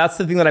absolutely right. So that's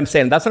the thing that I'm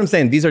saying. That's what I'm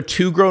saying. These are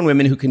two grown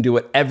women who can do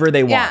whatever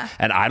they want.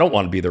 And I don't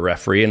want to be the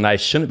referee, and I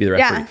shouldn't be the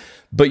referee.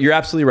 But you're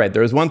absolutely right.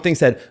 There was one thing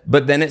said,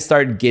 but then it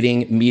started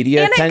getting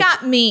media attention. And it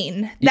got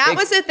mean. That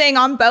was the thing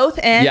on both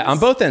ends. Yeah, on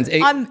both ends.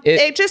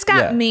 It just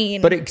got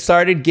mean. But it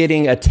started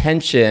getting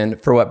attention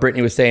for what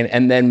Brittany was saying.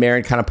 And then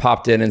Maren kind of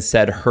popped in and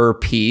said her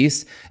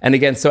piece. And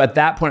again, so at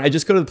that point, I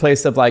just go to the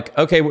place of like,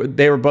 okay,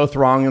 they were both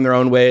wrong in their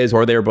own ways,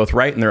 or they were both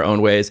right in their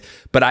own ways.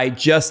 But I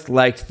just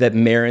liked that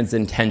Maren's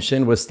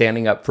intention was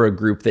standing up for a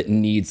group that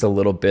needs a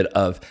little bit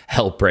of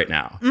help right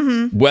now.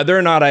 Whether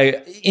or not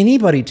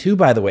anybody too,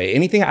 by the way,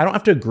 anything, I don't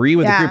have to agree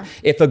with the group.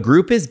 If a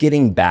group is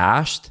getting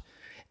bashed,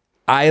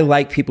 I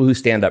like people who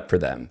stand up for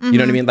them. You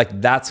know what I mean?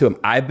 Like that's who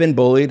I've been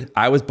bullied.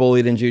 I was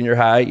bullied in junior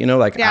high, you know,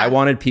 like I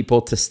wanted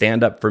people to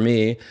stand up for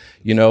me,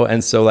 you know?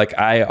 And so like,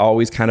 I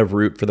always kind of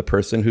root for the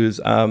person who's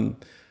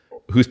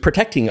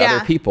protecting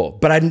other people,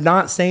 but I'm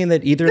not saying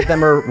that either of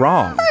them are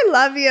wrong. I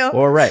love you.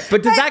 All right.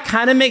 But does that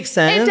kind of make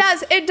sense?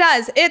 It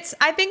does.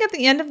 I think at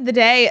the end of the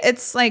day,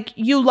 it's like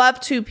you love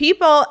two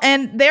people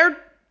and they're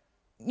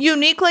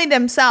uniquely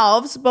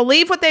themselves,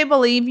 believe what they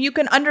believe. You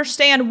can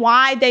understand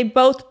why they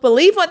both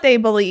believe what they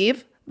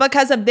believe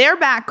because of their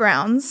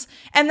backgrounds.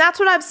 And that's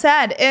what I've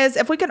said is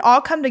if we could all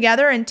come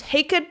together and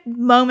take a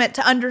moment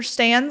to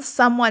understand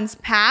someone's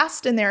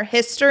past and their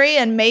history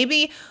and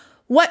maybe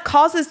what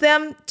causes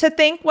them to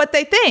think what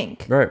they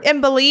think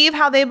and believe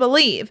how they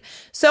believe.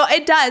 So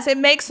it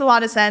makes a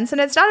lot of sense.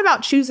 And it's not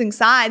about choosing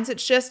sides.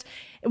 It's just,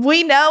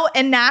 we know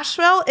in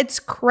Nashville, it's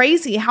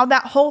crazy how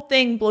that whole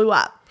thing blew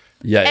up.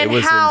 Yeah, and it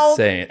was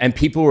insane. And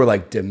people were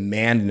like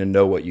demanding to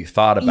know what you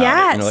thought about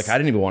it. You know, like I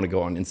didn't even want to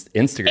go on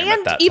Instagram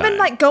at that time. Even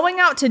like going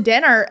out to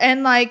dinner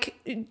and like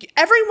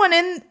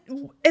everyone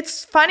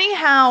it's funny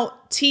how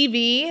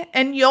TV,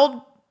 and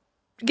you'll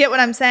get what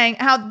I'm saying,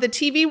 how the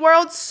TV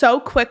world so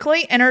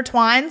quickly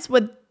intertwines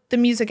with the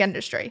music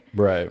industry.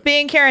 Right.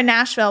 Being here in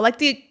Nashville, like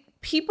the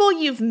people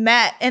you've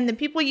met and the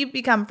people you've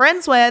become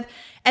friends with.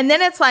 And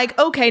then it's like,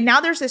 okay, now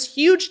there's this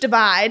huge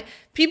divide.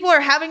 People are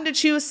having to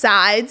choose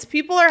sides.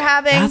 People are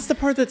having... That's the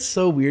part that's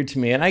so weird to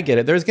me. And I get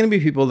it. There's going to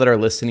be people that are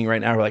listening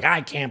right now who are like, I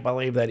can't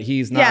believe that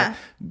he's not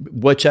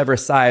whichever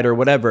side or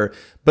whatever.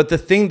 But the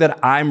thing that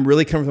I'm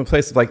really coming from a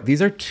place of like,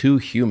 these are two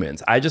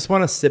humans. I just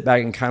want to sit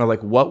back and kind of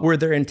like, what were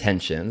their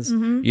intentions?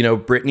 You know,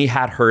 Brittany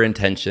had her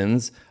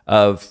intentions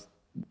of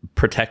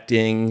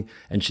protecting,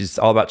 and she's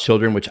all about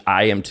children, which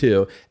I am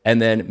too.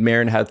 And then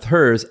Maren had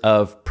hers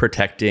of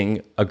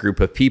protecting a group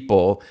of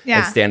people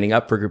and standing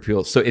up for a group of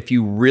people. So if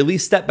you really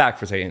step back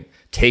for a second,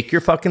 take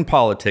your fucking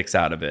politics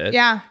out of it,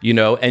 you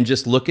know, and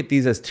just look at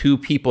these as two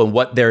people and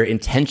what their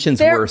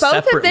intentions were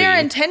separately. Both of their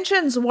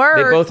intentions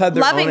were they both had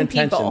their own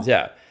intentions,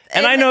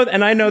 And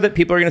I know that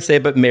people are going to say,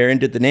 but Maren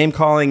did the name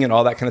calling and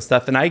all that kind of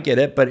stuff. And I get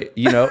it, but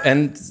you know,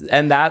 and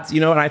that's,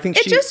 you know, and I think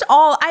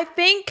I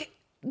think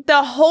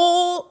the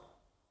whole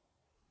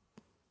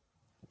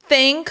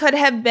thing could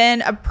have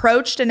been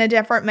approached in a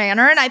different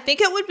manner. And I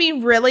think it would be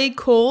really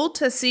cool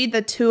to see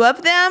the two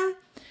of them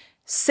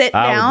sit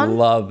down. I would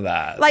love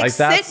that. Like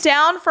sit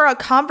down for a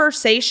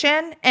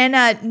conversation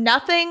and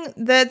nothing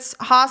that's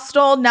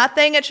hostile,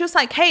 nothing. It's just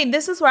like, hey,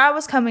 this is where I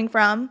was coming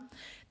from.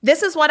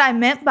 This is what I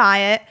meant by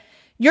it.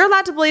 You're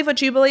allowed to believe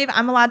what you believe.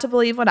 I'm allowed to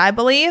believe what I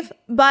believe.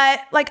 But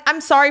like, I'm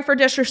sorry for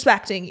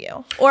disrespecting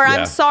you. Or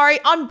I'm sorry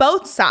on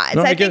both sides.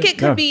 I think it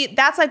could be,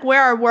 that's like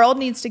where our world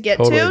needs to get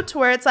to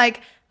where it's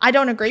like, I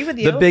don't agree with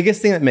you. The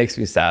biggest thing that makes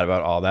me sad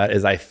about all that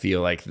is I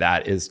feel like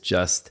that is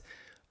just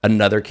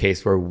another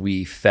case where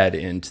we fed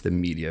into the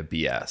media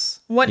BS.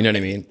 You know what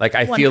I mean? Like,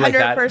 I feel like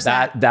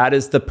that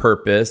is the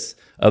purpose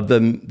of the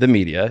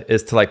media,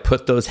 is to like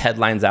put those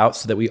headlines out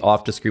so that we all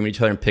have to scream at each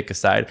other and pick a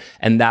side.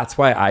 And that's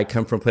why I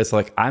come from a place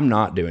like, I'm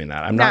not doing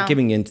that. I'm not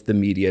giving into the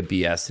media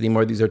BS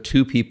anymore. These are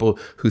two people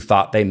who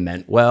thought they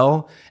meant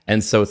well.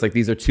 And so it's like,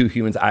 these are two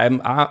humans. I'm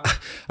not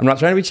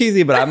trying to be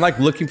cheesy, but I'm like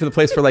looking for the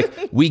place where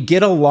like we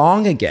get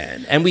along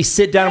again and we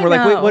sit down and we're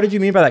like, wait, what did you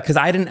mean by that? Because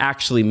I didn't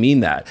actually mean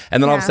that.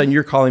 And then all of a sudden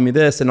you're calling me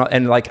this,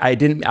 and like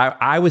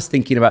I was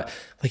thinking about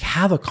like,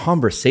 have a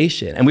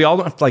conversation, and we all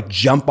don't have to like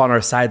jump on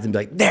our sides and be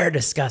like, they're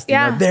disgusting,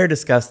 or they're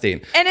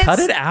disgusting. And cut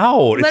it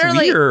out. It's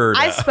weird.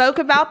 I spoke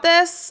about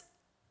this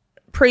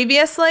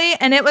previously,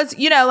 and it was,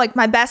 you know, like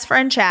my best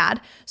friend Chad.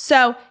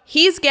 So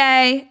he's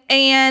gay,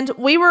 and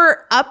we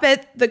were up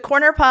at the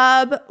corner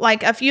pub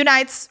like I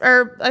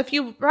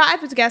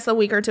would guess a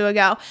week or two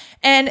ago,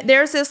 and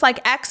there's this like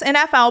ex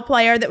NFL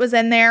player that was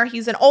in there.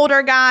 He's an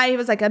older guy. He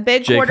was like a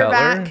big Jay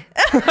quarterback.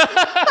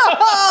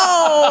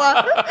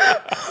 Oh,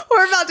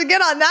 we're about to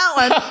get on that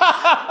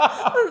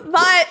one.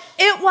 But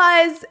it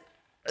was,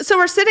 so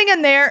we're sitting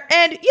in there,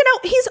 and you know,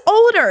 he's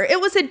older. It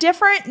was a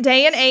different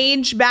day and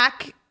age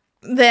back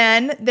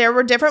then. There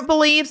were different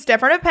beliefs,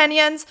 different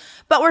opinions,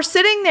 but we're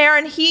sitting there,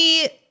 and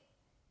he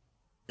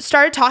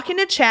started talking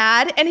to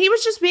Chad, and he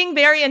was just being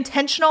very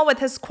intentional with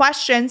his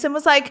questions and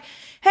was like,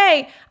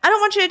 hey, I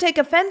don't want you to take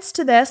offense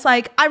to this.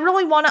 Like, I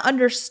really want to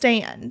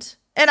understand,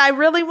 and I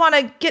really want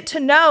to get to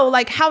know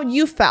like how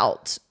you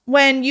felt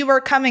when you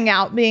were coming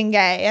out being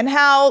gay and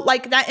how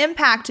like that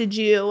impacted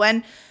you.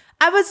 And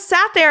I was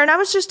sat there and I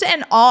was just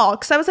in awe,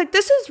 because I was like,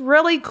 this is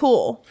really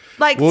cool.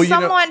 Like,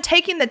 someone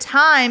taking the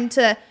time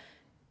to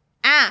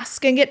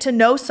ask and get to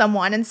know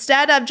someone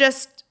instead of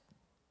just,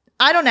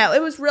 I don't know.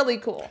 It was really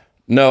cool.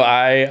 No,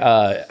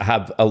 I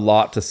have a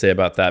lot to say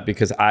about that,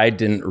 because I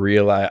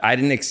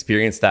didn't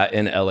experience that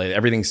in LA.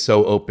 Everything's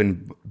so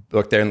open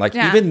book there. And like,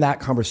 even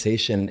that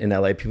conversation in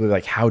LA, people are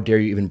like, how dare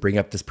you even bring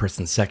up this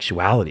person's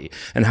sexuality?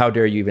 And how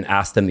dare you even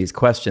ask them these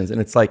questions?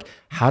 And it's like,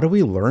 how do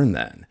we learn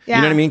then? You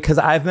know what I mean? Because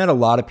I've met a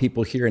lot of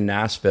people here in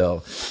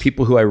Nashville,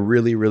 people who I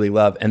really, really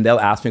love, and they'll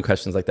ask me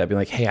questions like that, being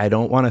like, hey, I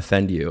don't want to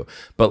offend you,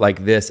 but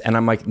like this. And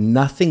I'm like,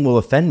 nothing will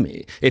offend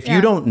me. If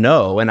you don't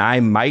know, and I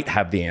might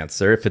have the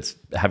answer, if it's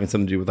having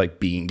something to do with like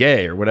being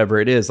gay or whatever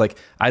it is, like,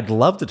 I'd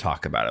love to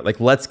talk about it. Like,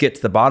 let's get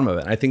to the bottom of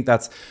it. And I think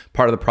that's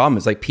part of the problem,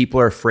 is like, people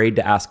are afraid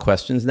to ask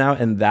questions now.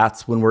 And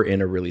that's when we're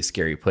in a really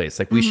scary place.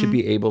 Like, we should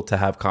be able to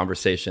have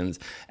conversations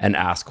and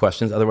ask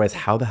questions. Otherwise,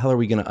 how the hell are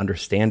we going to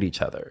understand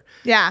each other?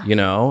 Yeah. You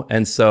know?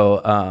 And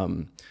so,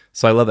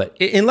 so I love that.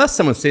 Unless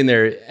someone's sitting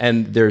there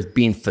and they're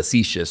being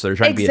facetious or they're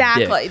trying to be a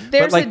dick.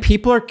 But like,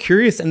 people are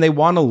curious and they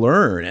want to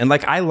learn. And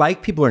like, I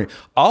like people learning.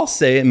 I'll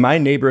say in my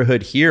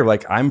neighborhood here,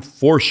 like, I'm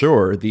for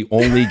sure the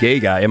only gay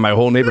guy in my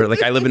whole neighborhood.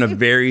 Like, I live in a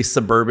very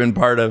suburban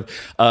part of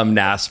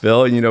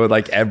Nashville. And, you know,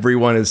 like,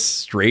 everyone is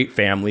straight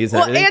families.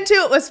 And and too,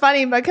 it was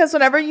funny because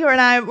whenever you and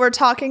I were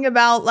talking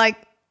about like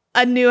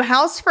a new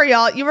house for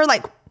y'all, you were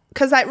like,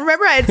 because I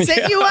remember I had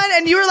sent you one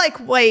and you were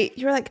like, wait,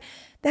 you were like,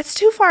 that's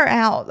too far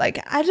out.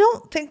 Like, I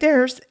don't think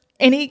there's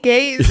any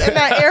gays in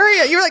that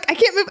area. You were like, I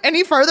can't move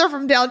any further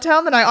from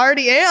downtown than I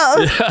already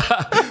am.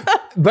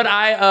 But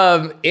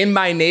I, in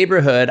my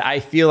neighborhood, I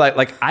feel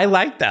like I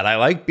like that. I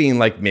like being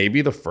like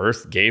maybe the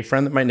first gay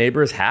friend that my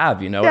neighbors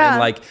have, you know? And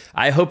like,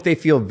 I hope they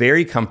feel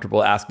very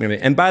comfortable asking me.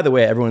 And by the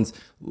way, everyone's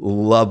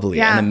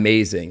lovely and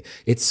amazing.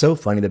 It's so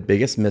funny. The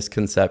biggest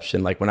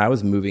misconception, like when I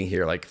was moving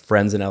here, like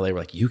friends in LA were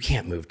like, you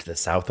can't move to the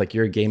South. Like,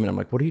 you're a gay man. I'm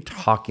like, what are you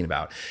talking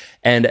about?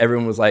 And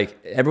everyone was like,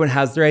 everyone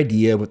has their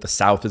idea of what the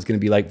South is going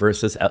to be like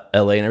versus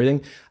LA and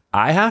everything.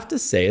 I have to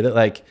say that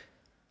like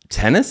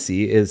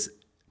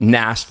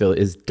Nashville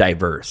is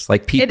diverse.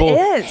 Like, people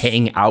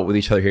hang out with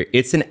each other here.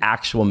 It's an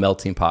actual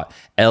melting pot.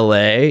 LA,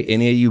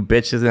 any of you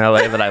bitches in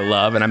LA that I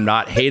love, and I'm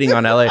not hating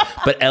on LA,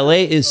 but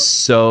LA is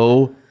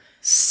so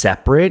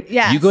separate.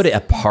 You go to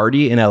a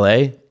party in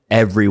LA,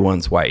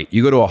 everyone's white.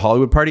 You go to a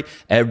Hollywood party,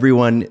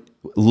 everyone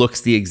looks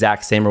the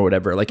exact same or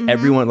whatever. Like,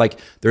 everyone, like,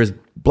 there's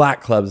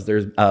black clubs,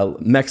 there's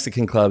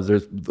Mexican clubs,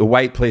 there's the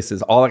white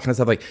places, all that kind of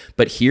stuff. Like,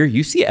 but here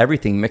you see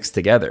everything mixed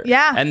together.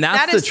 And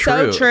that's the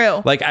truth. So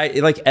true. Like,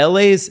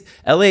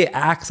 LA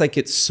acts like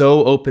it's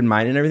so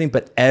open-minded and everything,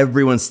 but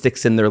everyone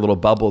sticks in their little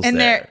bubbles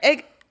there.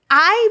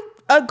 I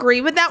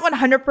agree with that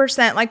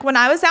 100%. Like, when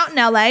I was out in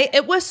LA,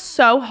 it was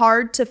so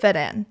hard to fit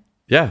in.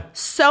 Yeah.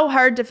 So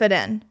hard to fit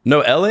in.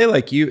 No, LA,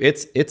 like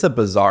it's a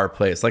bizarre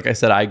place. Like I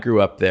said, I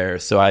grew up there.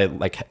 So I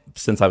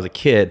since I was a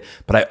kid,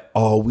 but I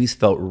always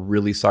felt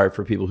really sorry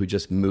for people who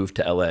just moved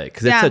to LA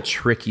because it's a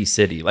tricky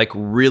city, like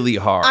really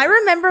hard. I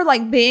remember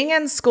like being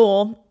in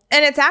school,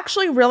 and it's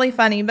actually really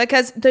funny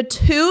because the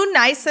two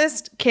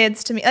nicest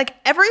kids to me, like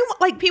everyone,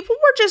 like people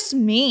were just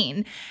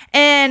mean.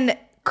 And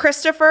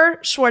Christopher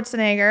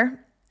Schwarzenegger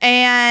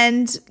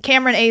and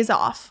Cameron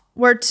Azoff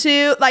were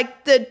two,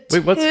 like the two.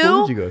 Wait, what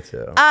school did you go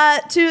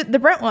to? To the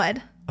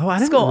Brentwood. Oh, I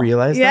didn't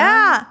realize that.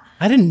 Yeah.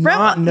 I did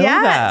not know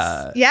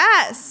that.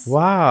 Yes.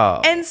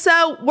 Wow. And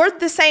so we're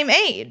the same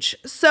age.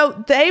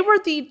 So they were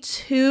the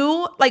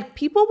two, like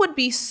people would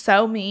be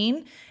so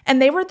mean.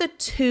 And they were the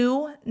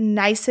two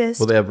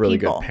nicest. Well, they have really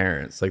people. good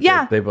parents. Like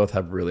yeah. they both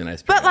have really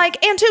nice parents. But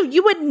like, and two,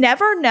 you would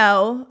never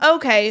know,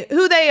 okay,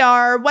 who they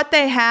are, what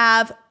they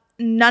have,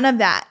 none of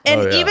that.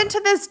 And even to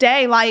this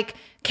day, like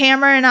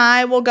Cameron and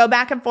I will go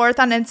back and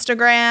forth on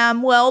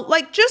Instagram. Well,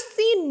 like just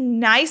the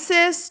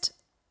nicest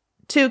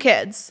two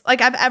kids like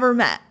I've ever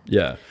met.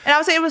 Yeah. And I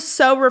would say it was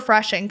so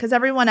refreshing because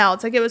everyone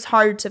else, like it was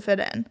hard to fit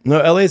in. No,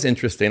 LA is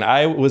interesting.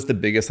 I was the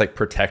biggest like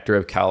protector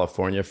of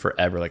California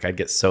forever. Like I'd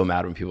get so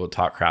mad when people would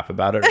talk crap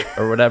about it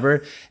or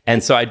whatever.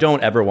 And so I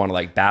don't ever want to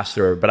like bash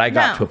her, but I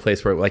got to a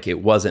place where like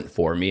it wasn't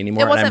for me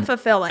anymore. It wasn't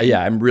fulfilling.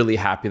 Yeah, I'm really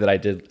happy that I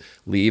did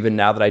leave. And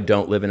now that I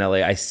don't live in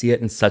LA, I see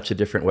it in such a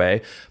different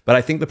way. But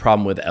I think the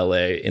problem with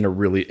LA in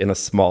a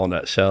small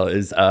nutshell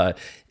is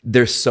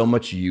there's so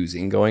much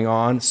using going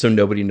on, so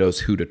nobody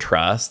knows who to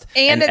trust.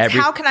 And it's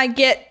how can I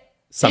get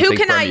who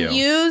can I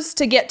use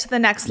to get to the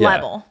next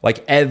level?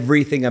 Like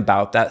everything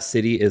about that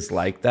city is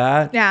like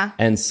that. Yeah.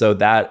 And so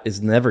that is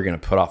never going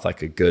to put off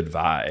like a good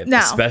vibe,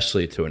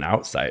 especially to an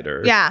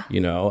outsider. Yeah. You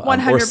know,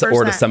 100%.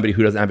 Or to somebody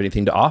who doesn't have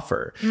anything to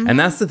offer. Mm-hmm. And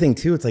that's the thing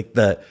too. It's like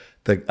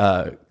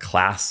the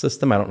class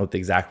system. I don't know what the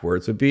exact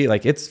words would be.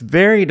 Like it's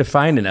very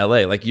defined in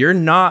LA. Like you're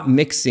not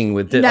mixing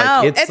with it. No,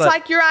 like, it's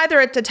like you're either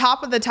at the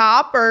top of the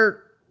top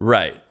or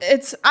right.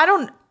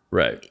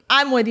 Right.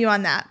 I'm with you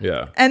on that.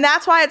 Yeah. And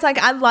that's why it's like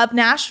I love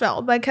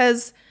Nashville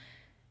because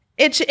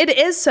it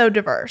is so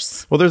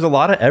diverse. Well, there's a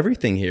lot of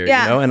everything here, you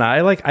know, and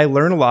I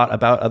learn a lot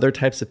about other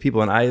types of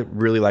people, and I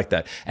really like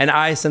that.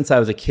 And since I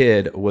was a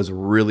kid, was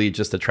really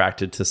just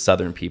attracted to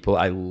Southern people.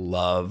 I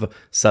love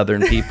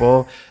Southern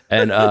people.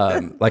 And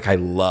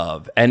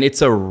and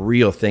it's a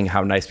real thing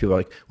how nice people are.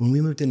 Like when we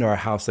moved into our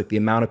house, like the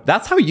amount of,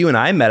 that's how you and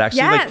I met actually.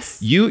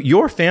 Yes. Like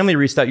your family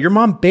reached out, your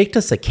mom baked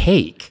us a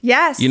cake.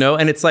 Yes. You know,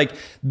 and it's like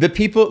the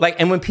people like,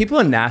 and when people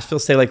in Nashville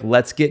say like,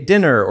 let's get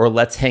dinner or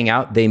let's hang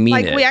out, they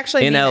mean it. We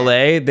actually in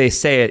LA, they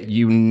say it,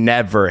 you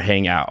never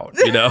hang out,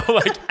 you know,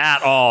 like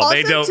at all. Also,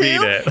 they don't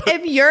mean it.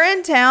 If you're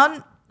in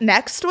town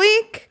next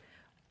week,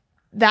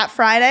 that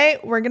Friday,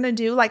 we're going to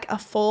do like a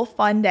full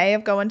fun day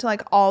of going to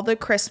like all the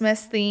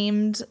Christmas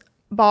themed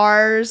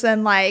bars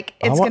and like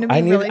it's going to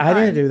be really fun.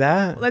 I need to do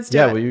that. Let's do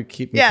it. Yeah, will you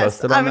keep me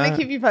posted on that? I'm going to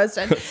keep you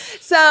posted.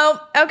 So,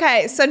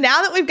 okay. So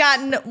now that we've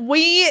gotten,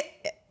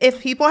 if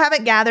people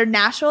haven't gathered,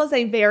 Nashville is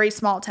a very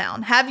small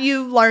town. Have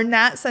you learned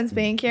that since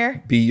being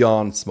here?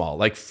 Beyond small,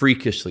 like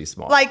freakishly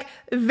small. Like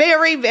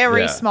very,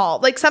 very small.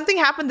 Like something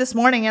happened this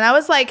morning and I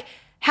was like,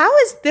 how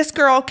is this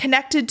girl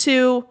connected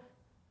to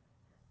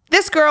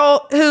this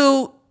girl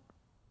who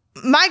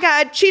my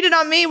God cheated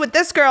on me with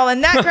this girl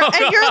and that girl?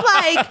 And you're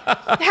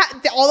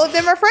like, all of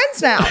them are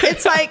friends now.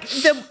 It's like,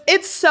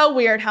 it's so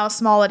weird how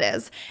small it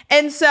is.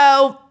 And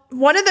so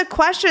one of the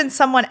questions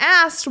someone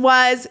asked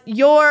was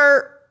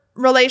your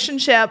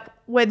relationship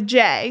with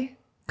Jay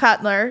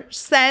Cutler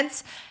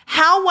since,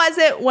 how was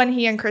it when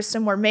he and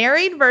Kristin were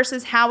married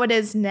versus how it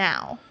is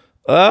now?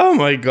 Oh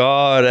my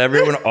God.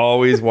 Everyone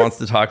always wants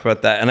to talk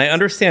about that. And I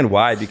understand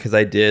why, because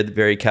I did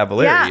Very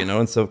Cavallari, you know,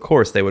 and so of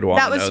course they would want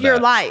to know that. That was your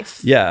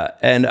life. Yeah.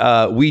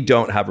 And we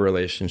don't have a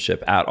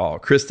relationship at all.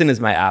 Kristin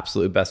is my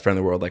absolute best friend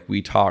in the world. Like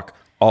we talk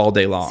all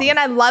day long. See, and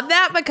I love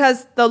that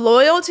because the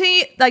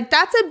loyalty, like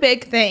that's a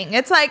big thing.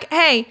 It's like,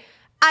 hey,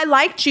 I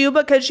liked you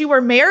because you were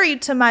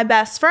married to my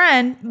best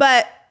friend,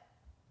 but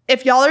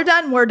if y'all are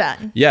done, we're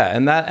done. Yeah,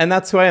 and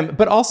that's who I am.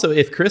 But also,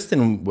 if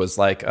Kristin was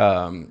like,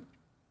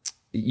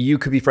 you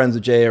could be friends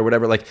with Jay or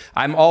whatever, like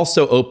I'm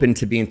also open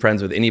to being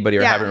friends with anybody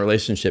or having a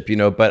relationship, you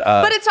know, but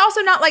it's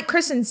also not like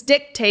Kristin's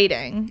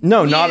dictating.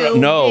 No, not at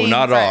all.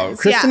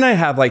 Kristin and I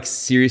have like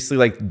seriously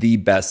like the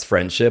best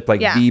friendship, like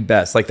the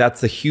best. Like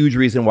that's the huge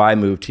reason why I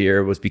moved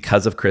here was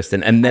because of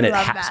Kristin. And then it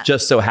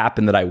just so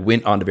happened that I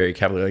went on to Very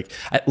Cavallari. Like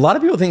a lot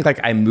of people think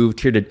like I moved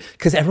here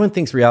because everyone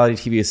thinks reality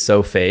TV is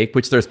so fake,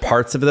 which there's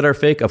parts of it that are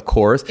fake, of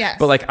course. Yes.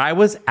 But like I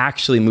was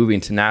actually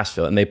moving to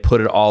Nashville and they put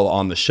it all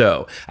on the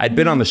show. I'd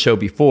been on the show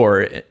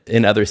before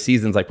in other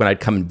seasons, like when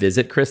I'd come and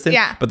visit Kristin.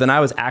 Yeah. But then I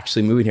was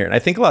actually moving here. And I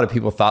think a lot of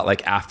people thought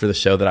like after the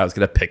show that I was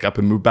going to pick up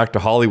and move back to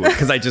Hollywood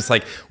because I just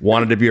like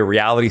wanted to be a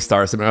reality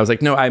star or something. I was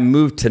like, no, I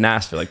moved to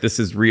Nashville. Like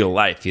this is real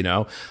life, you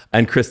know?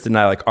 And Kristin and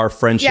I, like our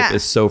friendship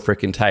is so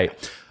freaking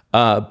tight.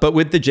 But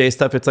with the Jay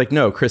stuff, it's like,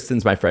 no,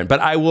 Kristin's my friend. But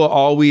I will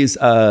always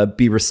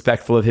be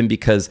respectful of him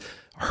because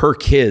her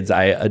kids,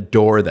 I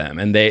adore them,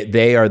 and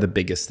they are the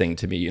biggest thing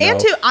to me. You know? And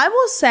too, I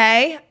will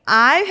say,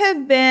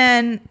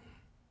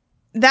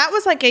 that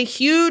was like a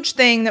huge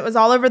thing that was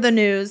all over the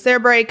news, their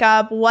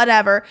breakup,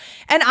 whatever.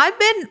 And I've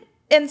been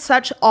in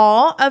such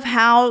awe of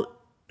how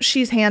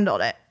she's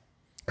handled it.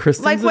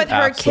 Kristin's like with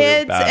her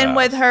kids badass. And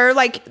with her,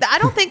 like, I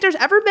don't think there's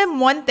ever been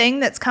one thing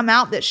that's come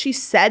out that she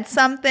said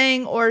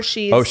something or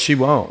she's... Oh, she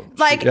won't.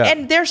 Like,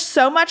 and there's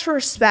so much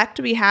respect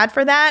to be had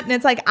for that. And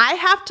it's like, I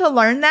have to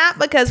learn that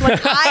because when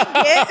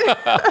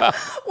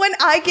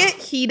I get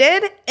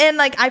heated and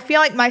like, I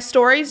feel like my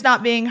story's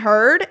not being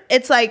heard,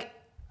 it's like,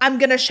 I'm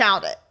going to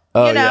shout it.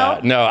 Oh, you know?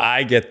 yeah. No,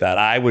 I get that.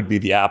 I would be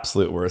the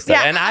absolute worst.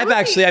 Yeah, and I've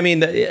actually, I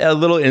mean, a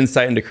little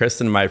insight into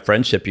Kristin and my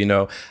friendship, you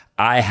know,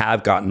 I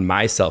have gotten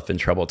myself in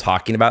trouble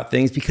talking about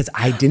things because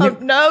I didn't.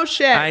 Oh, no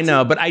shit. I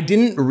know, but I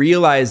didn't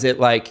realize it.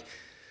 Like,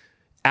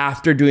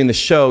 after doing the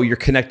show, you're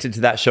connected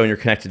to that show and you're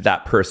connected to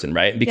that person,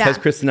 right? And because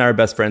Kristin and I are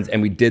best friends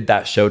and we did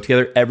that show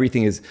together,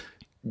 everything is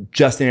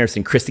Justin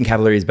Anderson, Kristin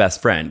Cavallari's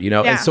best friend, you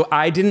know? And so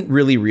I didn't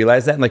really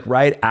realize that. And like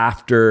right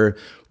after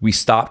we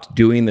stopped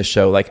doing the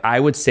show, like I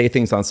would say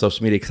things on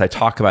social media because I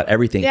talk about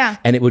everything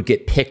and it would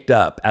get picked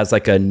up as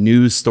like a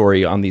news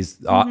story on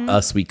these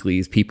Us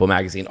Weeklies, People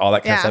Magazine, all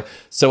that kind of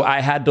stuff. So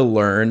I had to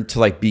learn to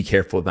like be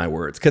careful with my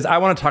words because I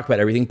want to talk about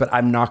everything, but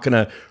I'm not going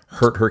to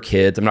hurt her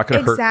kids. I'm not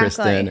going to hurt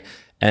Kristin.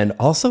 And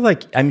also,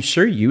 like, I'm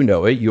sure you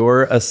know it.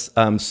 You're a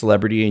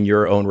celebrity in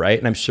your own right.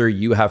 And I'm sure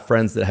you have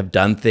friends that have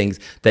done things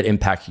that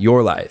impact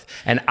your life.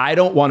 And I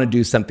don't want to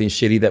do something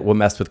shitty that will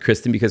mess with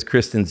Kristin because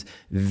Kristin's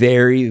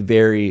very,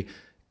 very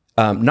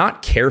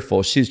not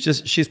careful.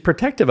 She's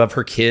protective of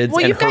her kids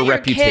and her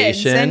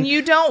reputation. Kids and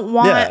you don't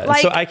want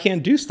like, so I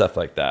can't do stuff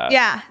like that.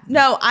 Yeah.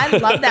 No, I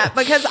love that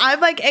because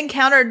I've like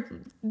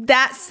encountered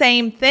that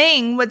same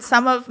thing with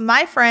some of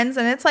my friends.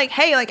 And it's like,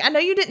 hey, like, I know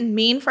you didn't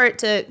mean for it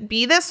to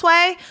be this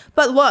way,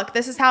 but look,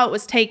 this is how it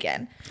was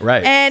taken.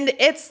 Right. And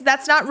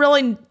that's not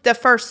really the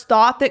first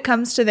thought that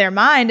comes to their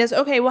mind is,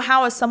 okay, well,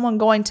 how is someone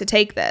going to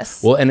take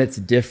this? Well, and it's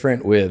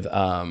different with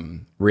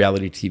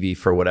reality TV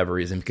for whatever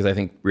reason, because I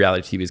think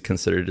reality TV is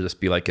considered to just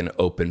be like an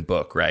open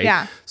book, right?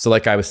 Yeah. So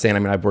like I was saying, I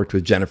mean, I've worked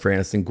with Jennifer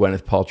Aniston,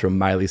 Gwyneth Paltrow,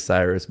 Miley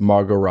Cyrus,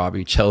 Margot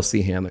Robbie,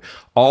 Chelsea Handler.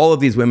 All of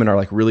these women are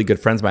like really good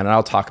friends of mine, and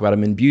I'll talk about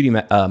them in beauty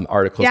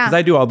articles because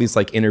I do all these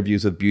like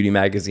interviews with beauty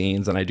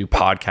magazines and I do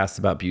podcasts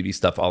about beauty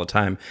stuff all the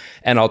time.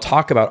 And I'll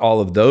talk about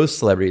all of those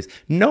celebrities.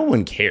 No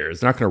one cares.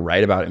 They're not going to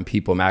write about it in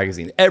People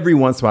magazine. Every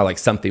once in a while, like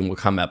something will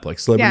come up, like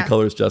Celebrity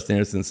Colors, Justin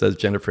Anderson says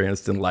Jennifer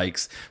Aniston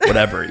likes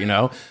whatever, you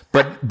know.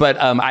 But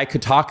I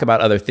could talk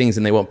about other things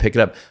and they won't pick it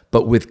up.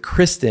 But with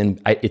Kristin,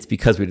 it's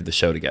because we did the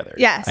show together.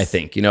 Yes, I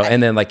think, you know.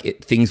 And then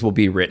like things will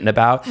be written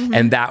about,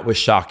 and that was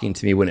shocking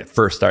to me when it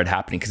first started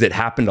happening because it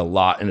happened a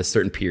lot in a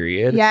certain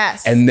period.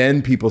 Yes, and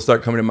then people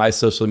start coming to my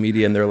social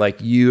media and they're like,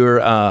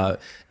 "You're."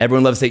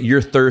 Everyone loves to say,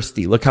 "You're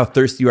thirsty. Look how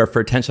thirsty you are for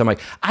attention." I'm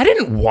like, I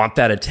didn't want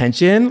that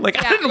attention.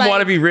 Like, I didn't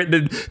want to be written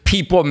in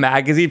People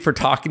magazine for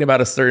talking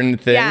about a certain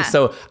thing. Yeah.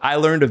 So I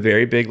learned a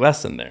very big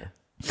lesson there.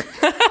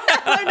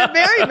 I learned a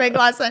very big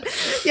lesson.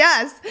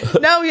 Yes.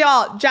 No,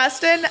 y'all.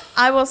 Justin,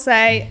 I will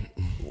say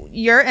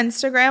your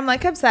Instagram,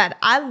 like I've said,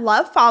 I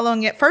love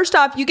following it. First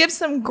off, you give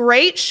some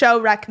great show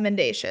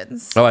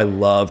recommendations. Oh, I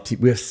love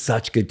we have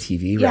such good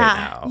TV right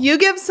now. You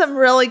give some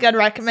really good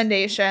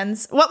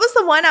recommendations. What was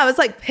the one I was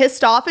like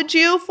pissed off at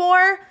you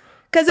for?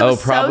 Because it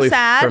was so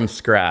sad. From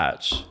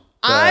Scratch.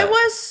 I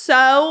was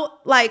so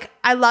like,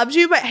 I loved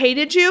you, but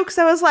hated you because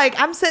I was like,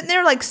 I'm sitting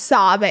there like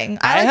sobbing.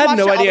 I had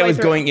no idea I was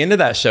going into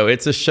that show.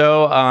 It's a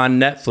show on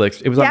Netflix.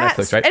 It was on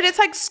Netflix, right? And it's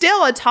like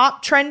still a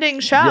top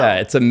trending show. Yeah,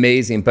 it's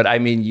amazing. But I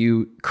mean,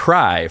 you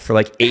cry for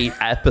like 8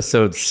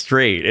 episodes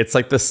straight. It's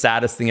like the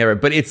saddest thing ever.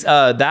 But it's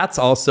that's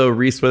also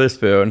Reese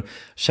Witherspoon.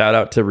 Shout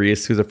out to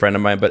Reese, who's a friend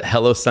of mine. But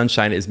Hello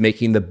Sunshine is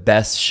making the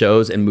best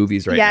shows and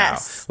movies right now.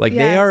 Like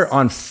they are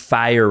on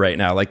fire right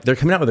now. Like they're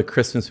coming out with a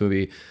Christmas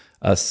movie.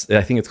 I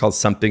think it's called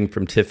Something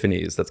from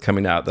Tiffany's that's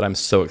coming out that I'm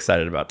so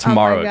excited about.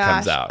 Tomorrow it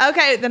comes out.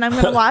 Okay, then I'm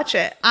going to watch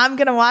it. I'm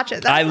going to watch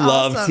it. I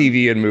love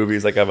TV and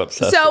movies. Like I'm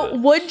obsessed with it. So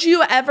would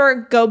you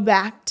ever go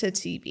back to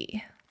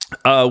TV?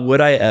 Would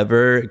I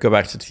ever go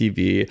back to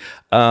TV?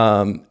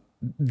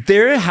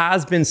 There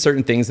has been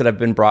certain things that have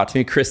been brought to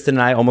me. Kristin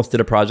and I almost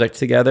did a project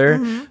together,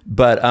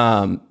 but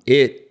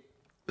it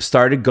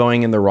started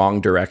going in the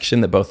wrong direction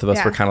that both of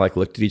us were kind of like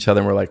looked at each other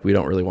and were like, we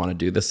don't really want to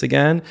do this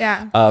again.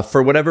 Yeah.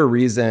 For whatever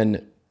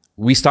reason,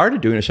 we started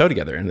doing a show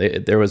together and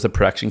there was a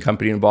production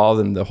company involved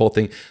and the whole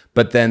thing.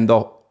 But then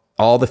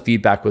all the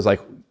feedback was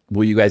like,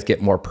 will you guys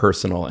get more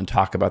personal and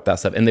talk about that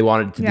stuff? And they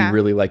wanted it to be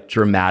really like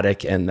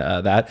dramatic and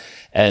that.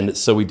 And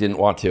so we didn't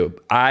want to.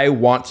 I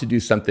want to do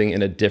something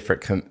in a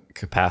different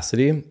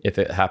capacity if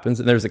it happens.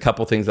 And there's a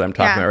couple things that I'm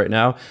talking about right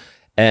now.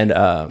 And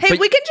hey,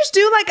 we can just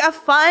do like a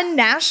fun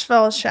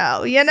Nashville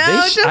show, you know?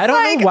 I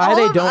don't know why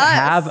they don't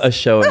have a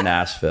show in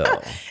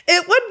Nashville.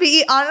 It would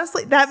be,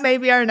 honestly, that may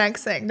be our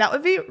next thing. That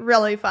would be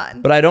really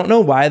fun. But I don't know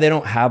why they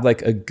don't have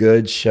like a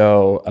good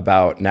show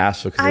about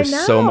Nashville, because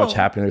there's so much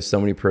happening. There's so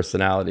many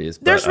personalities.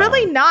 There's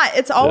really not.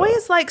 It's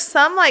always like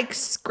some like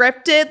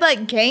scripted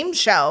like game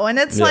show. And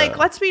it's like,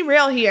 let's be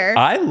real here.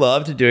 I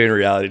loved doing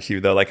reality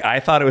TV though. Like I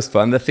thought it was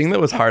fun. The thing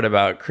that was hard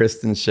about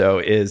Kristin's show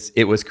is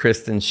it was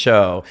Kristin's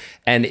show,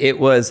 and it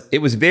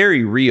was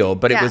very real,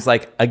 but it was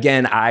like,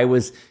 again, it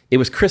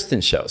was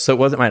Kristin's show, so it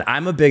wasn't mine.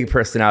 I'm a big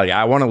personality.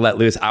 I want to let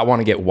loose. I want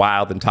to get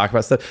wild and talk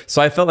about stuff.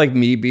 So I felt like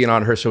me being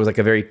on her show was like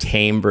a very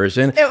tame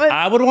version.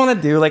 I would want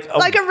to do like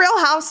a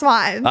Real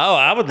Housewives. Oh,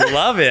 I would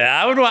love it.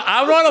 I would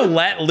want to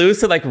let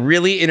loose and like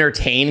really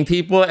entertain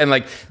people and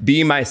like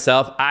be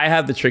myself. I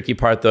have the tricky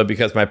part though,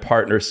 because my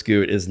partner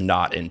Scoot is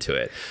not into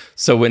it.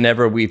 So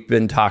whenever we've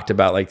been talked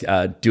about like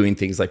doing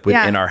things like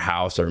within our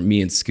house or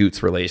me and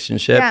Scoot's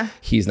relationship,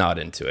 he's not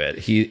into it.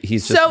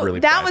 He's just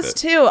really private. Was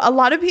too. A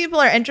lot of people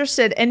are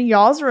interested in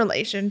y'all's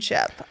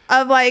relationship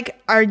of like,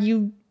 are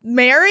you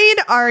married?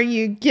 Are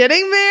you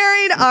getting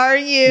married? Are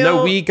you?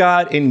 No, we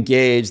got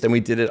engaged and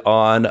we did it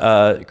on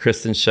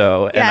Kristin's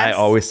show. And I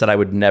always said I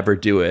would never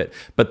do it.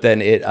 But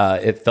then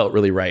it felt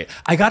really right.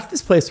 I got to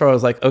this place where I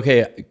was like,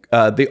 okay,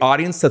 the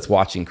audience that's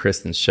watching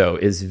Kristin's show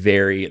is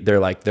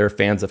they're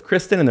fans of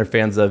Kristin and they're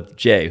fans of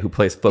Jay, who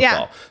plays football.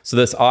 Yeah. So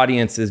this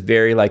audience is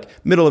very like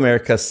middle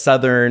America,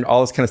 Southern,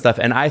 all this kind of stuff.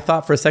 And I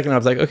thought for a second, I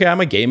was like, okay, I'm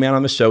a gay man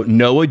on the show.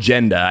 No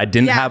agenda. I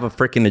didn't have a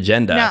freaking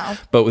agenda. No.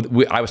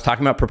 But I was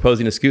talking about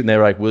proposing to Scoot and they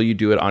were like, will you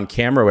do it on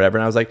camera or whatever?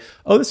 And I was like,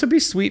 oh, this would be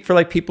sweet for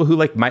like people who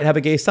like might have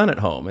a gay son at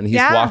home and he's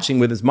watching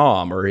with his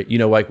mom, or, you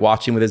know, like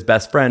watching with his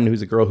best friend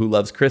who's a girl who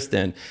loves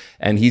Kristin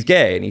and he's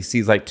gay and he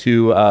sees like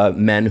two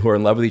men who are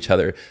in love with each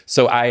other.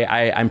 So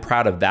I'm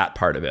proud of that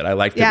part of it. I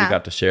like that we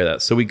got to share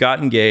that. So we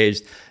got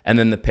engaged and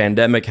then the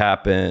pandemic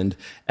happened.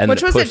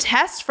 Which was a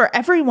test for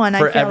everyone,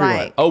 I feel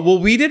like. Oh, well,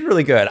 we did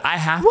really good. We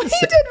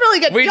did really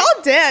good.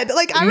 Y'all did.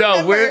 Like, I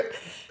remember. We're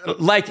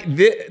like,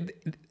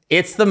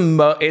 it's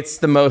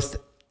the most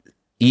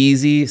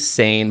easy,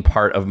 sane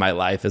part of my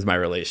life is my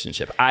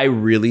relationship. I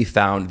really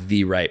found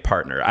the right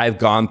partner. I've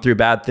gone through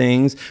bad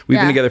things. We've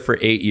been together for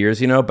 8 years,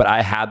 you know, but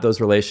I had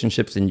those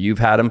relationships and you've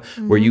had them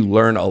where you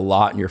learn a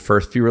lot in your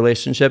first few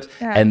relationships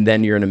and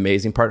then you're an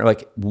amazing partner.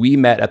 Like we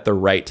met at the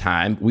right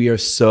time. We are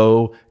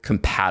so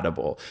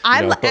compatible.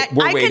 I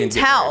can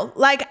tell.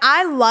 Like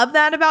I love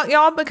that about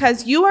y'all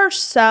because you are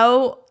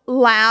so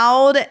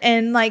loud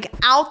and like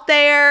out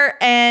there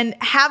and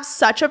have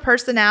such a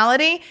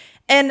personality.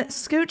 And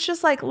Scoot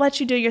just like lets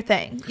you do your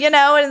thing, you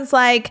know? And it's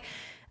like,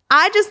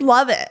 I just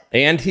love it.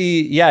 And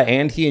he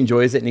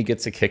enjoys it and he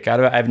gets a kick out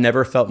of it. I've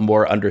never felt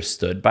more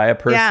understood by a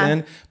person.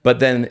 Yeah. But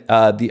then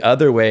the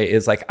other way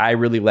is like, I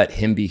really let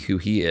him be who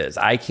he is.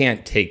 I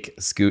can't take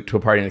Scoot to a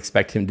party and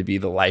expect him to be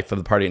the life of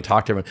the party and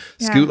talk to everyone.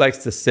 Yeah. Scoot likes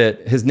to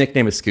sit. His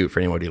nickname is Scoot for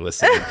anybody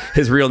listening.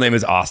 His real name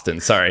is Austin.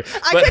 Sorry.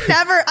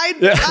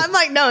 I'm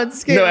like, no,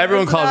 it's Scoot. No,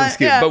 everyone calls him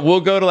Scoot. Yeah. But we'll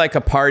go to like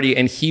a party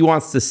and he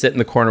wants to sit in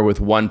the corner with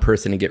one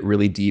person and get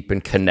really deep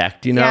and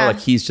connect, you know? Yeah. Like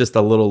he's just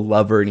a little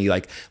lover and he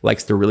like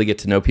likes to really get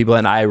to know people.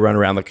 And I run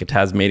around like a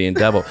Tasmanian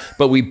devil,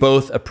 but we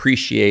both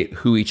appreciate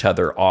who each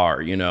other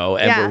are, you know,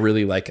 and we're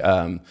really like,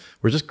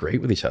 we're just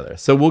great with each other.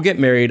 So we'll get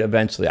married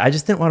eventually. I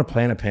just didn't want to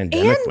plan a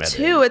pandemic wedding.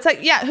 Too, it's like,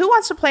 who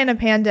wants to plan a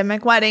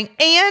pandemic wedding?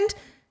 And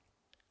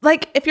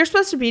like, if you're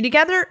supposed to be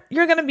together,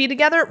 you're going to be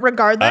together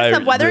regardless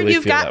of whether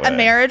you've got a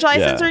marriage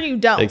license or you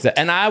don't. Exactly.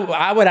 And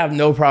I would have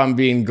no problem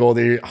being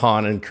Goldie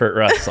Hawn and Kurt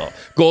Russell.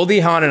 Goldie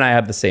Hawn and I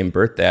have the same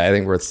birthday. I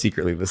think we're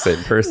secretly the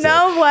same person.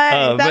 No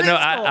way. But no, cool.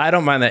 I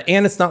don't mind that.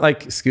 And it's not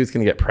like Scoot's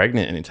going to get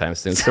pregnant anytime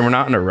soon. So we're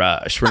not in a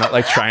rush. We're not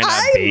like trying to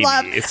have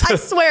babies. I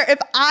swear,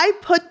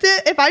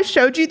 if I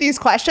showed you these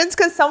questions,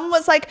 because someone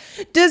was like,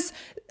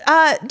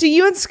 do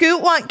you and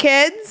Scoot want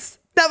kids?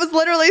 That was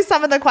literally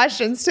some of the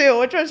questions too,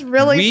 which was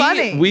really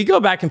funny. We go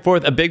back and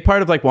forth. A big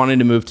part of like wanting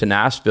to move to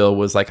Nashville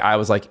was like, I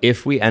was like,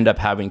 if we end up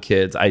having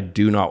kids, I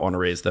do not want to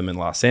raise them in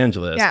Los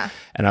Angeles. Yeah.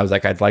 And I was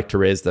like, I'd like to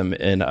raise them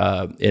in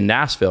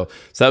Nashville.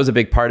 So that was a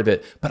big part of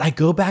it. But I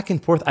go back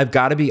and forth. I've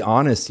got to be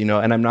honest, you know,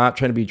 and I'm not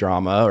trying to be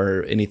drama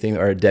or anything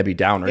or a Debbie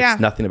Downer. Yeah.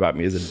 It's nothing about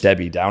me as a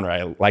Debbie Downer.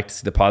 I like to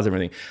see the positive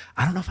and everything.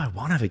 I don't know if I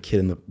want to have a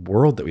kid in the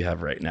world that we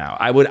have right now.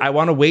 I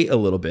want to wait a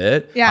little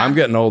bit. Yeah. I'm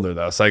getting older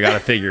though, so I got to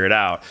figure it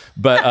out.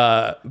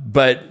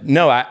 But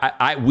no,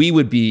 we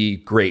would be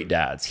great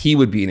dads. He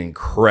would be an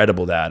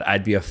incredible dad.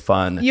 I'd be a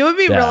fun You would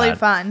be dad. Really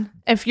fun.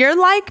 If you're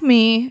like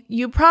me,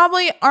 you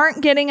probably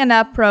aren't getting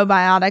enough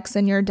probiotics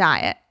in your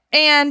diet.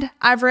 And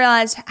I've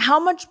realized how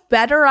much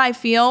better I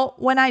feel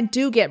when I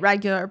do get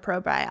regular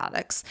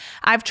probiotics.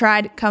 I've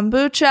tried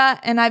kombucha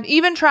and I've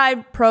even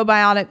tried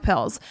probiotic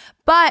pills,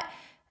 but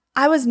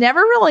I was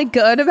never really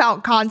good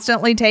about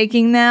constantly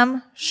taking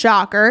them.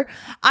 Shocker.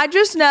 I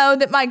just know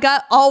that my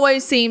gut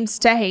always seems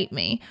to hate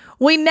me.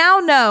 We now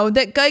know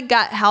that good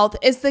gut health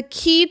is the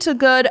key to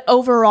good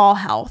overall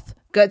health.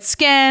 Good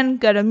skin,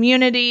 good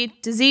immunity,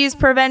 disease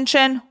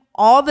prevention,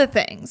 all the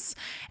things.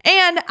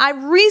 And I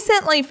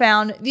recently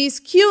found these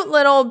cute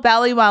little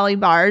Belly Welly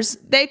bars.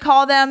 They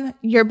call them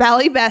your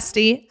belly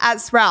bestie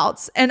at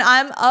Sprouts, and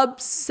I'm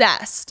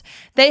obsessed.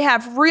 They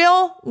have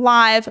real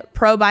live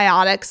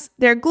probiotics.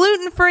 They're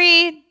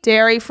gluten-free,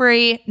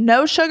 dairy-free,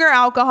 no sugar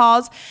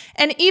alcohols,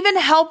 and even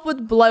help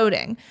with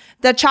bloating.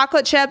 The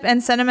chocolate chip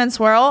and cinnamon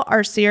swirl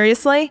are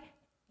seriously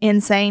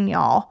insane,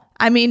 y'all.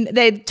 I mean,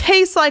 they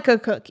taste like a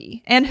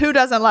cookie, and who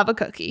doesn't love a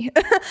cookie?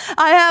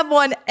 I have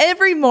one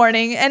every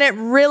morning, and it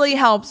really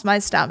helps my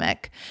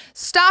stomach.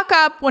 Stock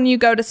up when you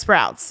go to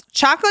Sprouts.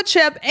 Chocolate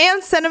chip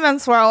and cinnamon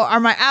swirl are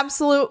my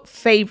absolute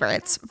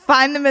favorites.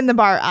 Find them in the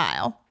bar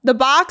aisle. The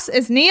box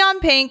is neon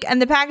pink, and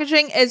the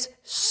packaging is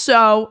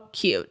so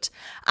cute.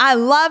 I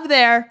love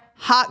their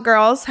Hot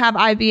Girls Have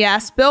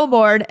IBS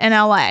billboard in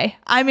LA.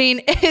 I mean,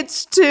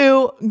 it's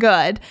too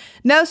good.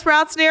 No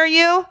Sprouts near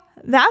you?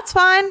 That's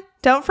fine.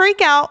 Don't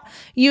freak out.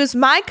 Use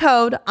my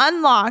code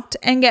UNLOCKED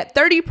and get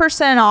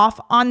 30% off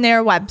on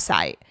their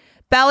website,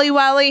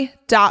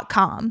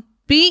 bellywelly.com.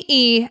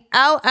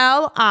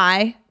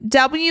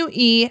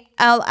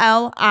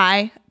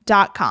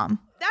 BELLIWELLI.com.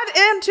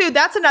 And too,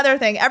 that's another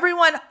thing.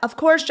 Everyone, of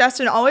course,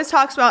 Justin always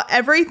talks about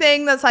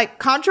everything that's like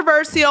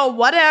controversial,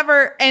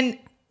 whatever. And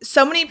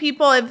so many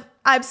people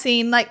I've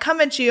seen like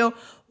come at you.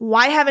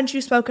 Why haven't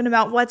you spoken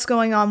about what's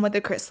going on with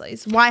the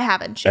Chrisleys? Why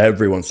haven't you?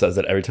 Everyone says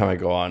that every time I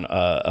go on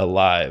a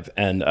live.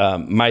 And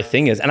my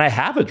thing is, and I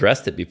have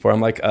addressed it before,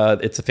 I'm like,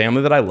 it's a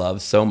family that I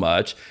love so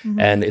much. Mm-hmm.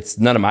 And it's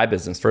none of my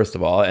business, first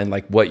of all. And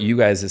like what you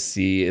guys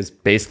see is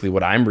basically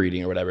what I'm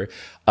reading or whatever.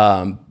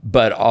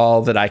 But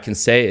all that I can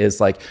say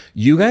is like,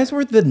 you guys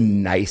were the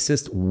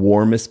nicest,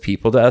 warmest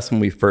people to us when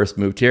we first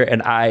moved here.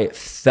 And I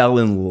fell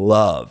in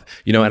love,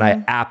 you know, mm-hmm.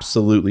 and I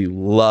absolutely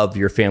love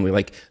your family,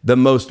 like the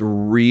most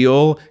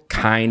real,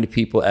 kind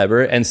people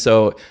ever. And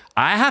so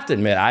I have to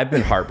admit, I've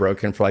been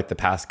heartbroken for like the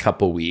past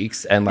couple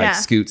weeks, and like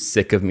Scoot's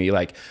sick of me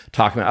like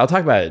talking about, I'll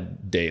talk about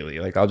it daily.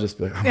 Like I'll just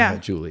be like, oh my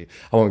God, Julie,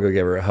 I want to go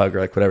give her a hug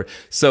or like whatever.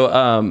 So,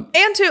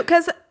 and too,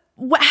 because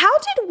how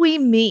did we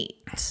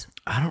meet?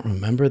 I don't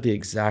remember the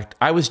exact,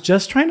 I was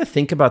just trying to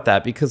think about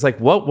that because like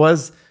what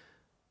was,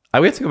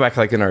 we have to go back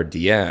like in our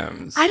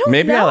DMs. I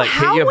don't know I, like,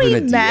 how hit you up we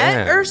in the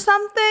met DM. Or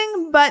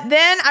something, but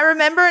then I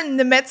remember in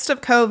the midst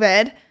of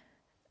COVID,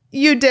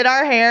 you did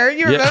our hair.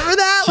 You remember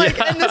that? Like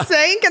in the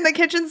sink, in the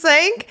kitchen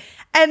sink.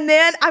 And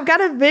then I've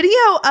got a video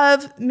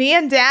of me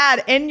and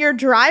Dad in your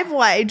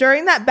driveway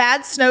during that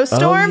bad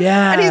snowstorm. Oh,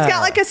 yeah. And he's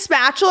got like a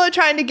spatula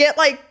trying to get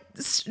like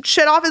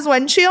shit off his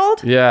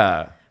windshield.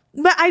 Yeah.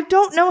 But I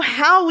don't know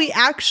how we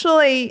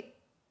actually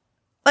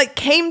like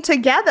came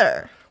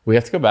together. We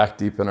have to go back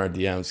deep in our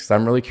DMs because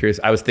I'm really curious.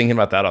 I was thinking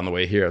about that on the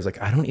way here. I was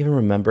like, I don't even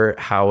remember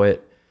how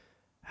it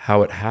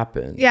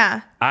happened.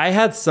 Yeah. I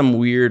had some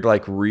weird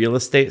like real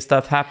estate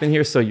stuff happen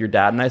here. So your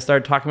dad and I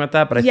started talking about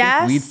that, but I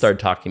think we'd started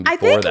talking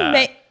before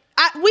that.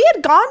 We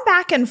had gone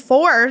back and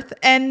forth,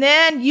 and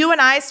then you and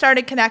I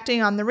started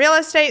connecting on the real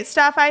estate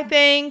stuff, I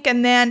think.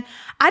 And then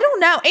I don't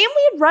know. And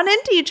we had run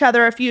into each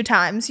other a few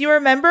times. You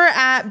remember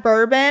at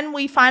Bourbon,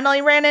 we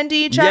finally ran into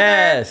each other.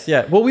 Yes.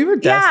 Yeah. Well, we were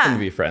destined to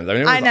be friends. I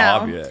mean, it was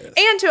obvious.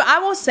 And too, I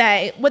will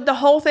say, with the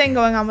whole thing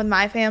going on with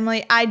my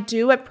family, I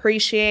do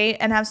appreciate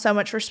and have so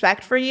much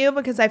respect for you,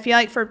 because I feel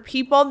like for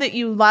people that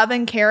you love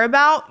and care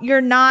about, you're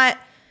not.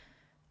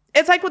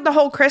 It's like with the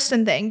whole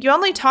Kristin thing. You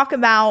only talk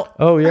about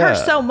her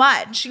so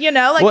much, you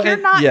know? Like, you're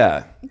not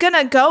going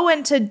to go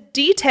into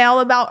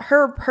detail about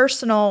her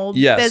personal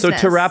business. So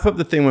to wrap up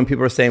the thing, when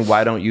people are saying,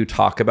 why don't you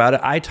talk about it?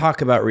 I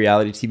talk about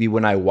reality TV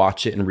when I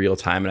watch it in real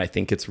time, and I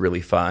think it's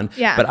really fun.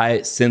 Yeah.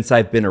 But since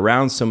I've been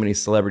around so many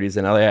celebrities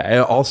in LA, I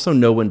also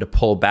know when to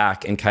pull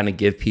back and kind of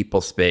give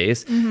people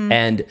space. Mm-hmm.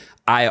 And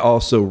I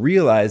also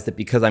realize that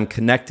because I'm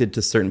connected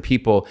to certain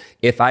people,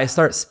 if I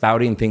start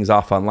spouting things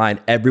off online,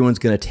 everyone's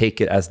going to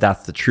take it as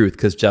that's the truth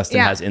because Justin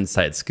has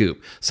inside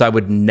scoop. So I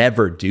would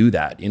never do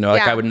that. You know,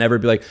 like I would never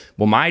be like,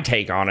 well, my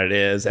take on it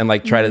is, and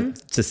like try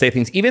to say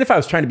things, even if I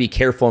was trying to be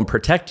careful and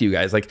protect you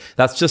guys, like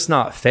that's just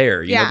not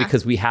fair, you know,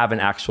 because we have an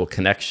actual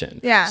connection.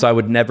 Yeah. So I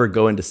would never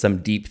go into some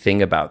deep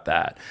thing about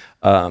that.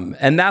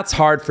 And that's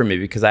hard for me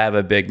because I have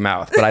a big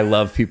mouth, but I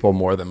love people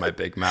more than my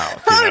big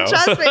mouth. You know?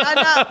 Trust me, I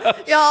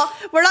know. Y'all,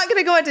 we're not going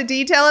to go into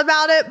detail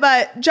about it,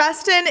 but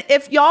Justin,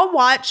 if y'all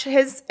watch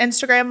his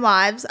Instagram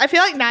lives, I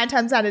feel like 9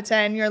 times out of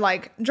 10, you're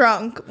like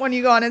drunk when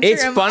you go on Instagram.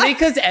 It's funny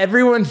because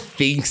everyone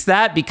thinks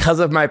that because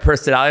of my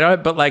personality on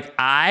it, but like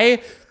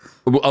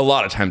a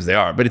lot of times they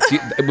are, but it's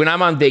when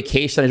I'm on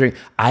vacation, I drink.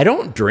 I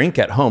don't drink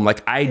at home.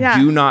 Like I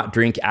do not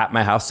drink at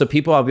my house. So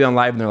people, I'll be on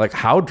live and they're like,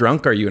 how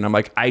drunk are you? And I'm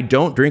like, I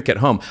don't drink at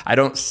home. I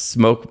don't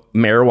smoke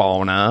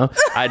marijuana.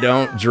 I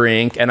don't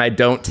drink, and I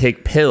don't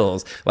take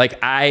pills.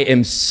 Like I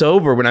am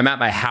sober when I'm at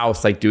my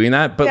house, like doing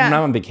that. But when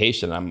I'm on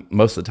vacation,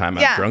 most of the time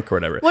I'm drunk or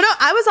whatever. Well, no,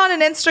 I was on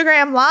an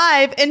Instagram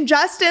live and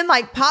Justin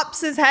like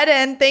pops his head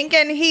in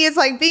thinking he's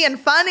like being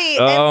funny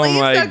and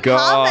leaves a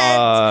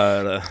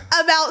comment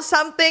about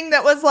something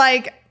that was like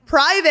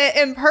private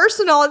and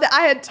personal that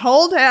I had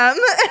told him.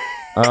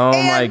 Oh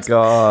my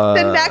God.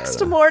 The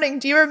next morning,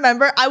 do you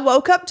remember? I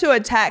woke up to a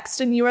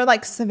text and you were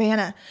like,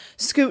 Savannah,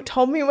 Scoot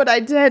told me what I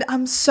did.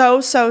 I'm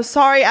so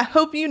sorry. I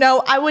hope you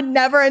know I would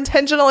never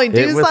intentionally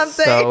do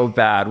something. So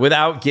bad.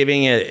 Without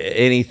giving it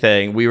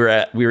anything, we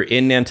were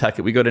in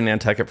Nantucket. We go to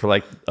Nantucket for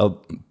like a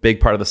big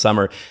part of the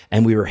summer,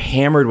 and we were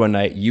hammered one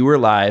night. You were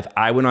live.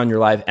 I went on your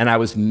live, and I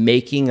was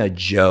making a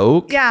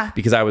joke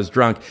because I was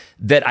drunk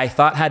that I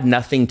thought had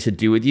nothing to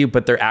do with you,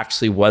 but there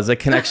actually was a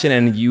connection.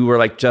 And you were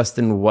like,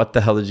 Justin, what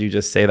the hell did you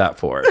just say that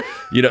for?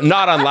 You know,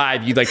 not on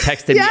live. You like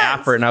texted me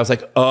after, and I was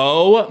like,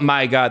 oh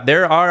my God.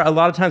 There are a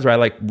lot of times where I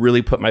like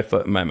really put my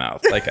foot in my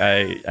mouth. Like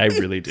I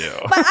really do.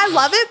 But I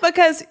love it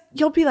because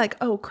you'll be like,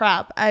 oh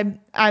crap,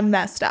 I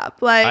messed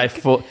up.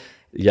 Like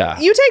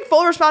you take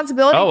full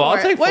responsibility for it.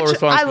 I'll take full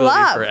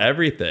responsibility for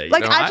everything.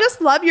 Like, I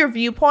just love your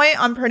viewpoint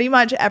on pretty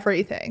much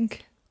everything.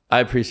 I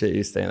appreciate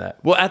you saying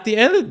that. Well, at the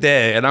end of the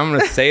day, and I'm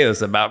going to say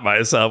this about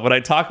myself, when I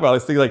talk about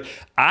this thing, like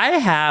I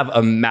have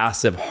a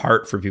massive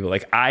heart for people.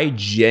 Like I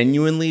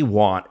genuinely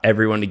want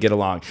everyone to get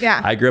along. Yeah.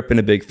 I grew up in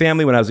a big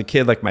family. When I was a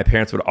kid, like my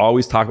parents would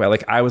always talk about,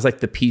 like I was like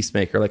the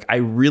peacemaker. Like I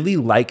really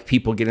like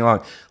people getting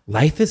along.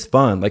 Life is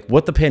fun. Like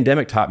what the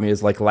pandemic taught me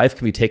is like life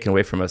can be taken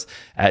away from us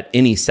at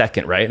any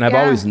second, right? And I've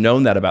always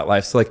known that about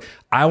life. So like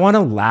I want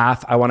to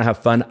laugh. I want to have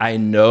fun. I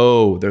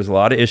know there's a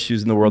lot of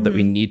issues in the world that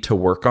we need to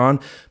work on,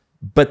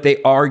 but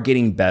they are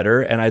getting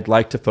better. And I'd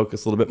like to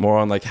focus a little bit more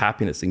on like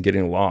happiness and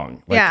getting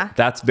along. Like,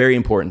 that's very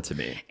important to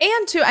me.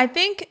 And too, I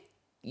think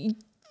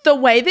the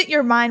way that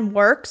your mind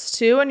works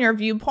too and your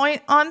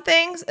viewpoint on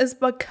things is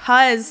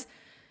because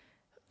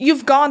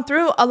you've gone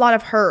through a lot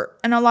of hurt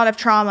and a lot of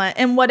trauma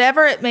and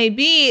whatever it may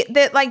be,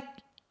 that like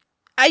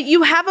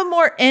you have a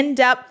more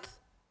in-depth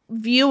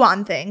view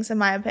on things, in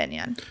my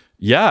opinion.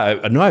 Yeah,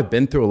 I know I've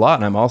been through a lot,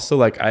 and I'm also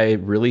like, I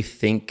really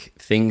think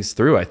things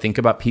through. I think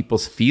about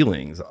people's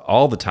feelings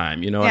all the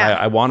time, you know, and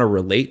I want to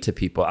relate to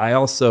people. I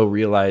also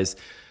realize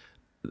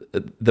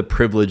the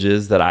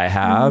privileges that I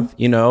have,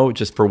 you know,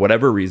 just for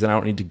whatever reason. I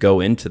don't need to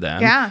go into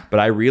them. Yeah. But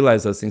I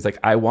realize those things. Like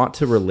I want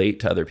to relate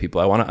to other people.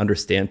 I want to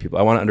understand people.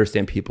 I want to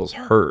understand people's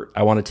hurt.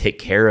 I want to take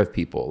care of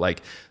people.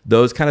 Like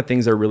those kind of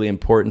things are really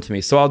important to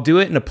me. So I'll do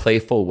it in a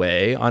playful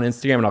way on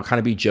Instagram, and I'll kind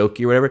of be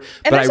jokey or whatever.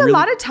 And there's a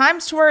lot of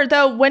times to where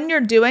though, when you're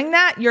doing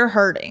that, you're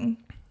hurting.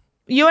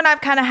 You and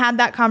I've kind of had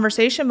that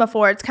conversation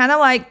before. It's kind of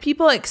like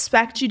people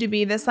expect you to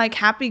be this like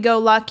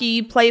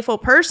happy-go-lucky, playful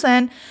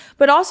person,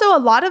 but also a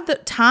lot of the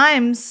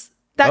times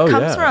that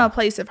comes from a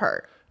place of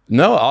hurt.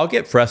 No, I'll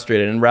get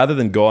frustrated, and rather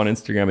than go on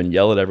Instagram and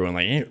yell at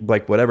everyone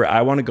like whatever,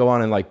 I want to go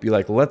on and like be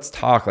like, let's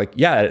talk. Like,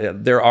 yeah,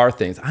 there are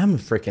things. I'm a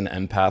freaking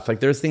empath.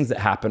 Like there's things that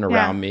happen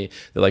around me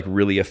that like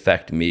really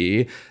affect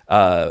me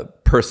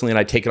personally, and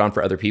I take it on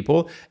for other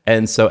people.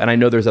 And I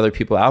know there's other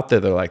people out there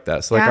that are like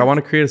that. So like I want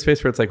to create a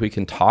space where it's like we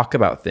can talk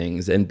about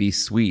things and be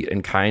sweet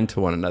and kind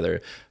to one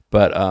another.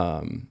 But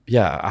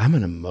yeah, I'm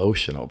an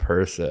emotional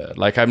person.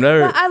 Like I've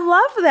never. But I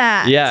love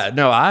that. Yeah,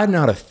 no, I know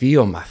how to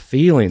feel my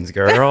feelings,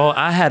 girl.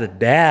 I had a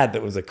dad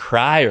that was a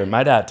crier.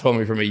 My dad told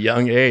me from a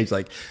young age,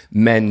 like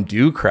men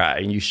do cry,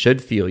 and you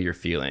should feel your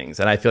feelings.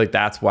 And I feel like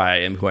that's why I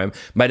am who I am.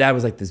 My dad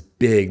was like this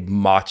big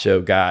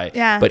macho guy,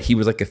 but he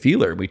was like a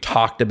feeler. We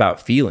talked about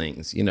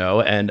feelings, you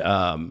know,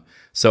 and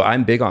so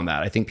I'm big on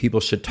that. I think people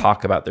should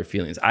talk about their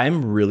feelings.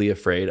 I'm really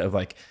afraid of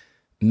like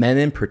men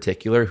in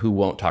particular who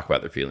won't talk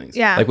about their feelings.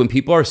 Yeah. Like when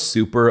people are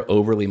super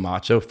overly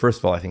macho, first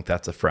of all, I think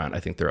that's a front. I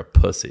think they're a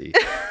pussy.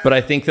 But I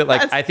think that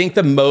like, I think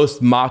the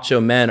most macho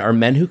men are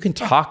men who can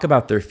talk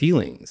about their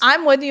feelings.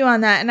 I'm with you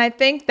on that. And I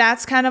think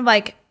that's kind of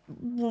like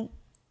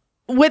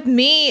with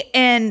me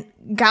and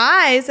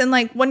guys, and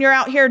like when you're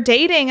out here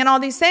dating and all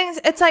these things,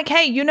 it's like,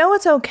 hey, you know,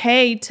 it's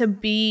okay to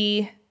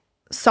be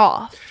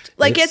soft.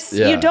 Like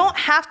you don't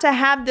have to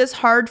have this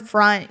hard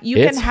front. You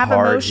can have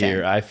hard emotion.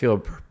 Here. I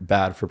feel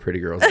bad for pretty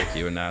girls like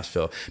you in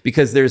Nashville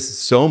because there's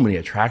so many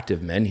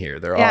attractive men here.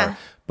 There are.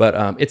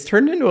 But it's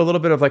turned into a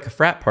little bit of like a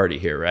frat party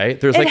here, right?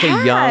 There's like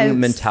a young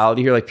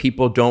mentality here. Like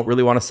people don't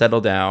really want to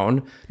settle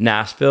down.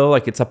 Nashville,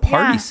 like it's a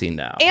party scene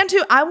now. And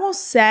too, I will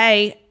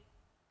say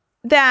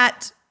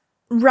that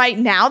right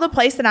now, the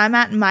place that I'm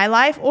at in my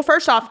life, well,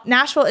 first off,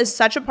 Nashville is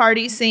such a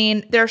party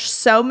scene. There's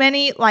so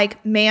many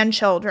like man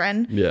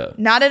children,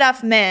 not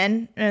enough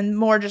men, and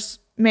more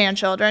just man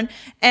children.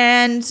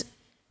 And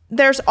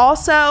there's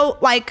also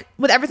like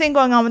with everything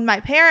going on with my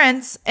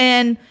parents,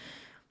 and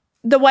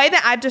the way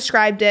that I've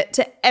described it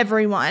to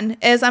everyone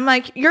is I'm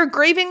like, you're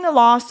grieving the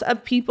loss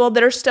of people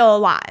that are still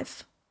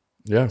alive.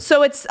 Yeah.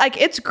 So it's like,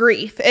 it's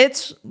grief.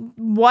 It's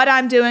what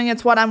I'm doing.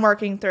 It's what I'm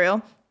working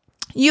through.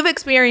 You've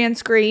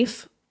experienced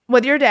grief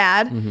with your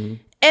dad.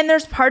 And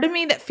there's part of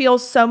me that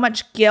feels so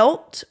much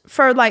guilt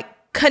for like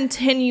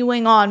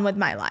continuing on with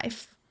my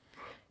life.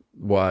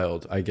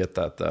 Wild. I get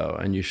that though.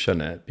 And you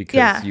shouldn't,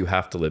 because you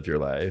have to live your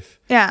life.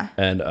 Yeah.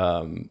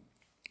 And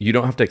you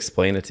don't have to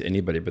explain it to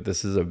anybody, but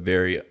this is a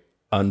very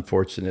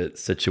unfortunate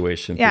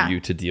situation for you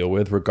to deal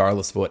with,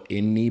 regardless of what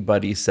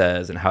anybody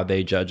says and how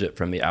they judge it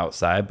from the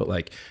outside. But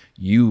like,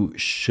 you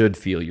should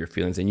feel your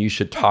feelings and you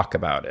should talk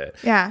about it.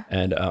 Yeah.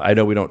 And I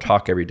know we don't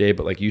talk every day,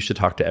 but like you should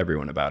talk to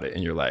everyone about it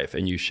in your life,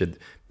 and you should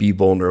be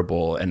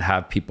vulnerable and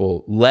have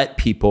people, let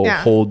people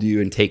hold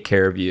you and take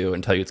care of you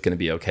and tell you it's going to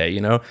be okay,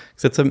 you know,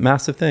 because it's a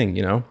massive thing,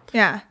 you know?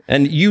 Yeah.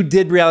 And you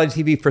did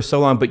reality TV for so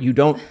long, but you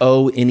don't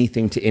owe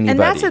anything to anybody. And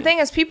that's the thing,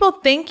 is people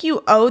think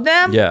you owe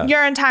them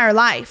your entire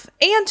life.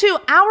 And too,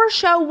 our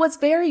show was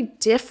very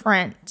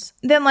different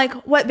than like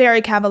what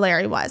Very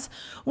Cavallari was.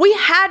 We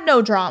had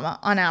no drama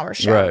on our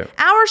show. Right.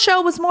 Our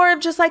show was more of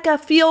just like a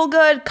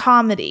feel-good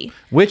comedy.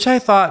 Which I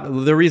thought,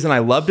 the reason I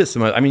loved it so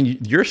much, I mean,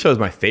 your show is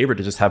my favorite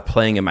to just have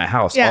playing in my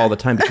house all the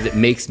time, because it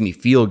makes me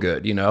feel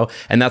good, you know?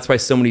 And that's why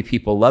so many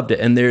people loved it.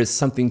 And there's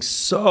something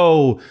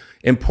so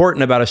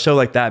important about a show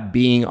like that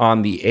being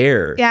on the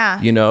air.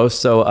 Yeah. You know?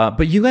 So,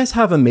 but you guys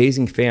have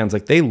amazing fans.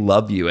 Like, they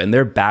love you and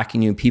they're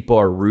backing you. People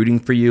are rooting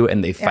for you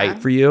and they fight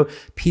for you.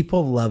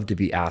 People love to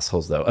be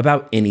assholes, though,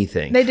 about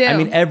anything. They do. I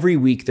mean, every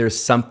week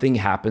there's something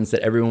happens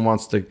that everyone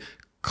wants to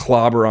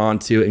clobber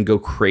onto and go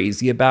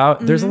crazy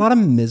about. There's a lot of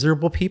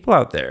miserable people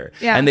out there,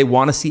 and they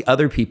want to see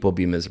other people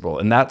be miserable,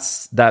 and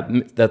that's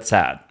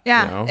sad.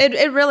 Yeah, you know?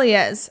 It really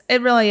is. It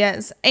really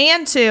is.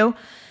 And too,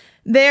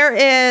 there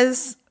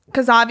is,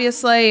 because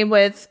obviously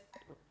with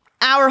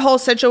our whole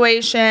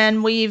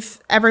situation,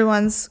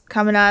 everyone's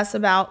coming to us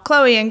about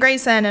Chloe and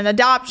Grayson and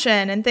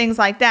adoption and things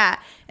like that.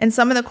 And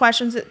some of the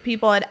questions that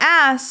people had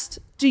asked,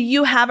 do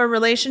you have a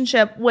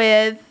relationship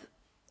with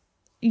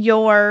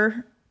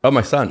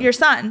my son. Your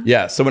son.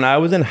 Yeah. So when I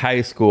was in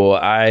high school,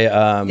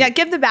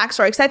 give the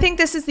backstory, because I think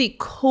this is the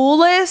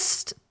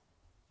coolest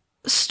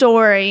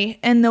story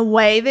in the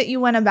way that you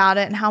went about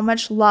it and how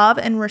much love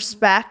and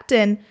respect.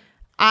 And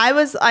I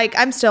was like,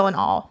 I'm still in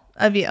awe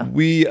of you.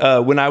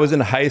 When I was in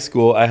high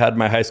school, I had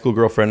my high school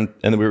girlfriend,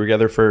 and we were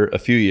together for a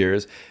few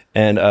years.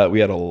 And we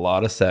had a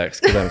lot of sex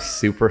because I'm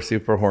super,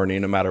 super horny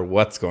no matter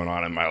what's going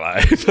on in my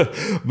life.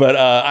 But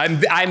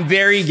I'm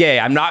very gay.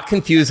 I'm not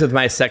confused with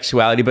my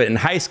sexuality. But in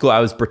high school, I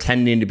was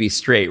pretending to be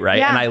straight, right?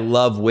 Yeah. And I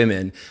love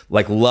women,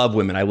 like love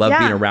women. I love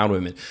being around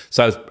women.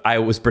 So I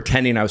was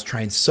pretending. I was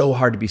trying so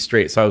hard to be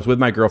straight. So I was with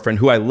my girlfriend,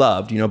 who I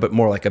loved, you know, but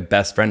more like a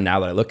best friend now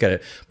that I look at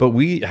it. But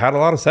we had a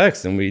lot of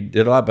sex and we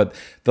did a lot. But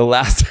the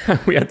last time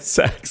we had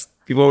sex,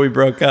 before we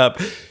broke up,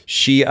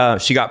 she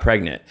got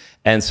pregnant.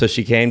 And so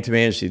she came to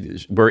me,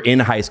 and we're in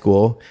high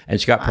school, and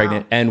she got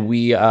pregnant, and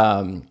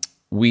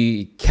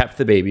we kept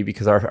the baby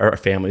because our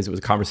families, it was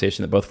a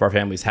conversation that both of our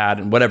families had,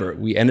 and whatever.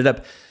 We ended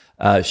up,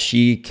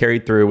 she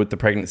carried through with the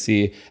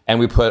pregnancy, and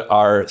we put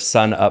our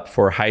son up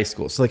for high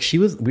school. So like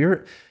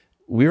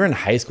we were in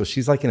high school.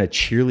 She's like in a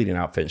cheerleading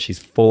outfit. And she's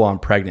full on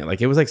pregnant. Like,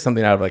 it was like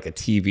something out of like a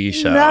TV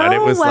show. And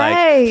it was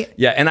like,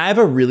 and I have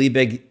a really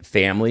big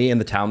family in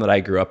the town that I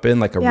grew up in,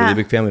 like a really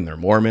big family, and they're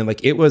Mormon.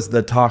 Like, it was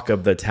the talk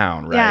of the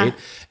town, right? Yeah.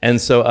 And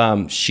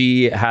so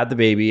she had the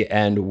baby,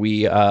 and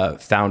we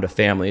found a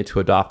family to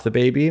adopt the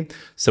baby.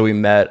 So we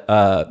met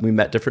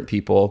different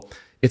people.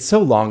 It's so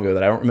long ago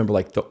that I don't remember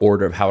like the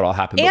order of how it all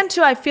happened. And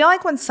too, I feel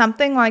like when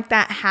something like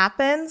that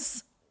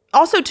happens,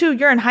 also too,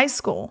 you're in high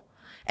school.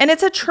 And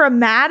it's a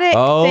traumatic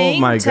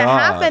thing to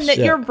happen that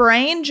your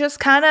brain just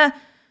kind of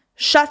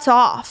shuts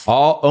off.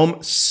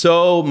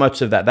 So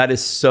much of that. That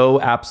is so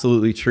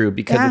absolutely true,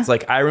 because it's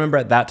like, I remember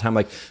at that time,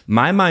 like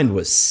my mind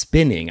was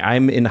spinning.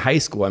 I'm in high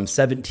school. I'm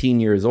 17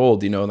 years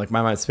old, you know, and like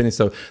my mind's spinning.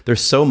 So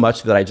there's so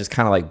much that I just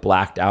kind of like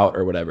blacked out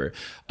or whatever.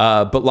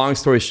 But long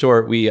story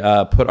short, we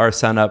put our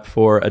son up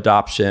for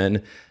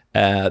adoption.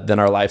 Then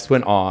our lives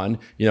went on,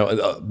 you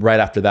know, right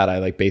after that, I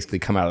like basically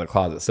come out of the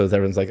closet. So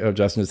everyone's like, oh,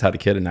 Justin just had a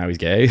kid and now he's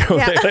gay. Yeah.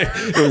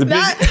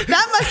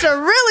 that must have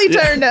really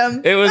turned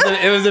him. It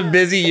was a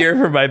busy year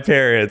for my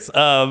parents.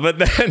 But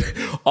then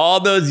all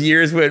those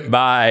years went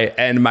by,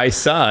 and my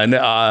son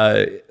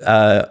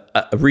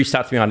reached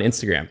out to me on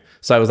Instagram.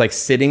 So I was like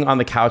sitting on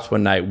the couch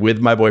one night with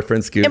my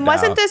boyfriend Scoot. And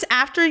wasn't this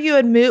after you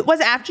had moved? Was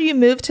it after you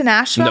moved to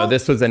Nashville? No,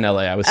 this was in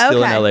LA. I was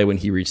still in LA when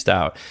he reached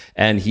out,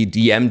 and he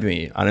DM'd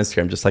me on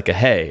Instagram, just like a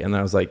hey. And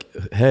I was like,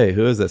 hey,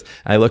 who is this?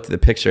 And I looked at the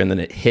picture, and then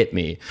it hit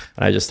me,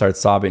 and I just started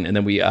sobbing. And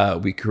then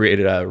we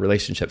created a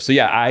relationship. So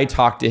yeah, I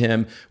talked to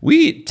him.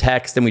 We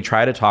text and we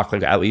try to talk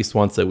like at least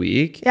once a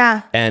week.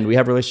 Yeah. And we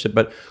have a relationship.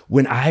 But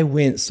when I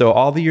went, so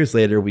all the years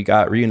later, we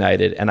got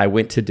reunited, and I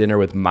went to dinner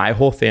with my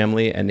whole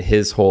family and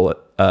his whole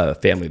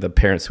family, the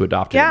parents who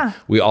adopted him.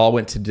 We all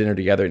went to dinner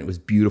together, and it was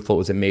beautiful. It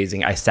was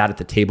amazing. I sat at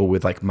the table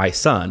with like my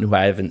son, who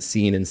I haven't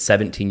seen in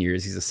 17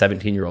 years. He's a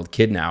 17-year-old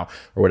kid now,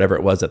 or whatever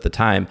it was at the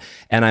time.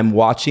 And I'm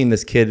watching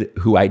this kid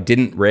who I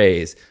didn't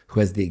raise, who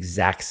has the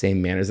exact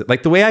same manners.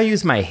 Like the way I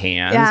use my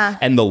hands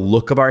and the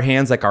look of our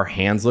hands, like our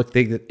hands look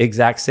the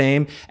exact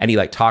same. And he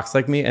like talks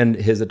like me. And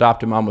his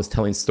adopted mom was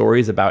telling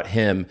stories about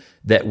him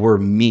that were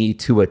me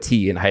to a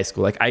T in high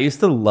school. Like I used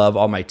to love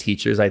all my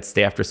teachers. I'd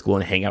stay after school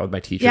and hang out with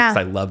my teachers because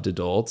I loved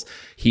adults.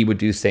 He would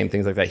do same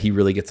things like that. He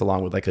really gets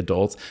along with like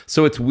adults.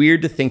 So it's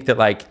weird to think that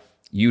like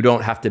you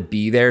don't have to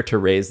be there to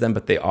raise them,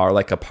 but they are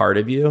like a part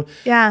of you.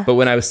 Yeah. But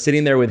when I was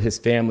sitting there with his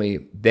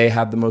family, they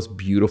have the most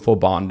beautiful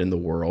bond in the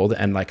world.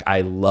 And like,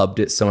 I loved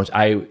it so much.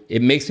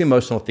 It makes me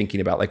emotional thinking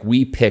about like,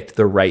 we picked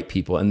the right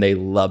people and they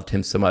loved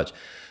him so much.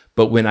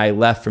 But when I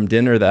left from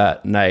dinner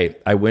that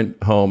night, I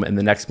went home and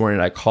the next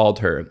morning I called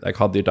her. I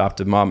called the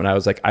adoptive mom and I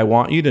was like, I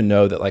want you to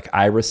know that like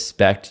I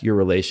respect your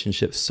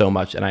relationship so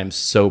much and I'm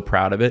so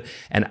proud of it.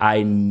 And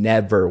I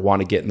never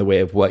want to get in the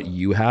way of what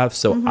you have.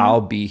 So I'll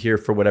be here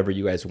for whatever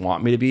you guys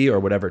want me to be or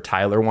whatever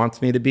Tyler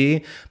wants me to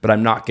be, but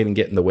I'm not going to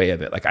get in the way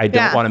of it. Like I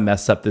don't want to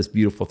mess up this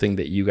beautiful thing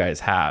that you guys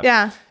have.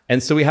 Yeah.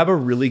 And so we have a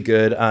really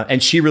good,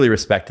 and she really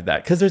respected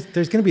that because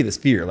there's going to be this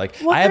fear.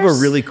 Like I have a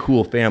really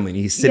cool family and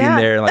he's sitting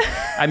there and like,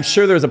 I'm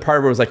sure there was a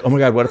part where it was like, oh my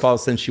God, what if all of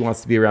a sudden she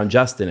wants to be around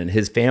Justin and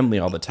his family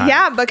all the time?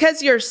 Yeah,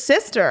 because your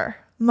sister,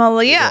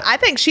 Malia, I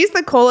think she's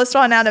the coolest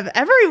one out of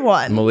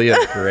everyone.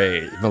 Malia's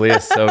great.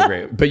 Malia's so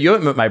great. But you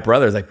have my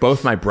brothers, like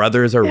both my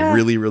brothers are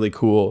really, really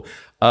cool.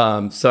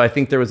 So I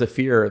think there was a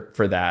fear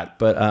for that,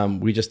 but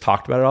we just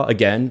talked about it all.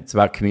 Again, it's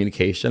about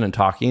communication and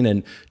talking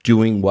and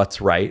doing what's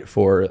right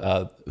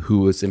for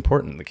who is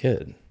important, the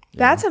kid.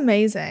 That's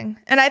amazing.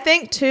 And I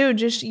think too,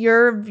 just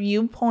your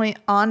viewpoint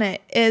on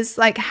it is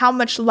like how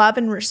much love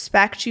and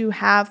respect you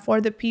have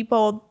for the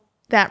people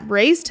that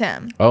raised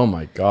him. Oh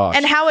my gosh.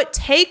 And how it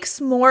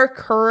takes more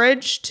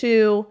courage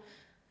to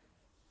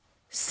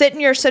sit in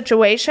your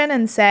situation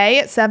and say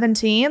at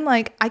 17,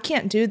 like, I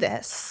can't do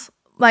this.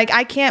 Like,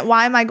 I can't,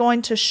 why am I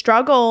going to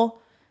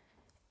struggle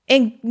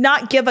and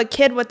not give a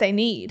kid what they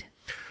need?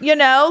 You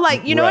know,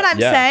 like, you know what I'm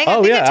saying?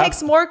 I think it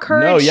takes more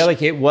courage. No, yeah,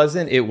 like it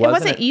wasn't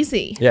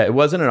easy. Yeah, it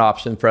wasn't an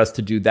option for us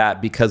to do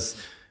that because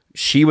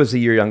she was a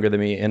year younger than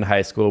me in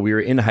high school. We were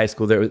in high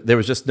school. There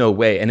was just no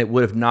way. And it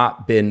would have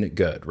not been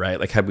good, right?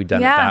 Like, had we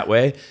done it that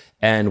way?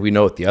 And we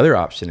know what the other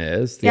option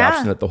is, the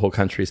option that the whole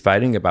country is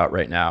fighting about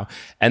right now.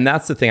 And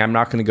that's the thing. I'm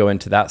not going to go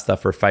into that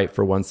stuff or fight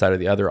for one side or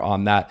the other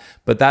on that.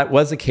 But that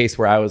was a case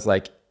where I was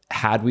like,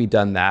 had we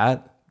done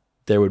that,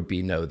 there would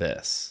be no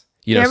this.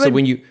 You know, so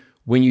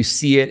when you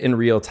see it in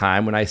real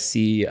time, when I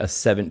see a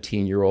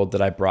 17-year-old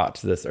that I brought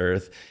to this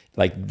earth,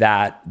 like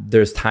that,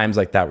 there's times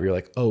like that where you're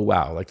like, oh,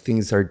 wow, like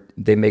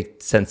they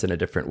make sense in a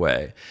different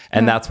way.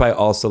 And that's why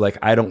also, like,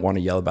 I don't want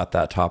to yell about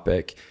that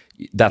topic.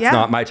 That's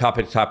not my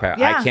topic.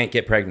 I can't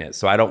get pregnant,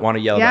 so I don't want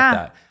to yell about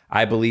that.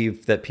 I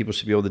believe that people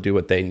should be able to do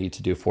what they need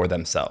to do for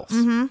themselves.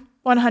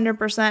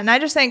 100%. And I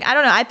just think, I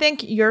don't know, I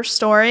think your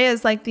story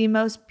is like the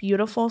most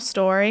beautiful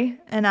story.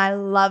 And I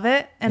love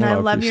it. And I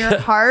love your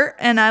heart.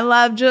 And I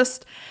love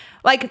just...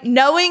 like,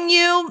 knowing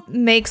you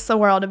makes the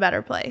world a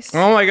better place.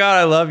 Oh my God,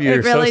 I love you.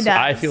 It really does.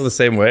 I feel the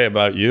same way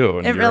about you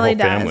and your whole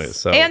family.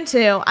 So. And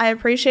too, I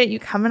appreciate you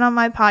coming on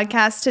my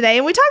podcast today.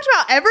 And we talked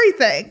about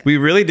everything. We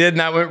really did, and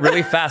that went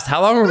really fast.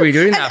 How long were we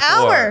doing that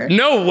for? An hour.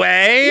 No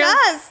way.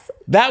 Yes.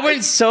 That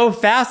went so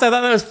fast. I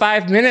thought that was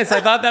 5 minutes. I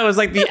thought that was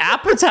like the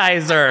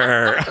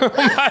appetizer.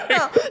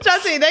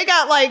 Trust me, they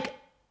got like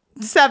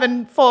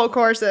 7 full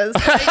courses.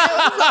 Like,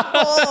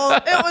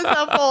 it was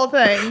a full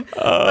thing.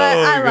 But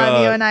I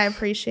love you and I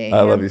appreciate you.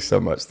 I love you so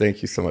much.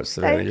 Thank you so much,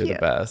 Savannah. You're the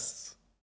best.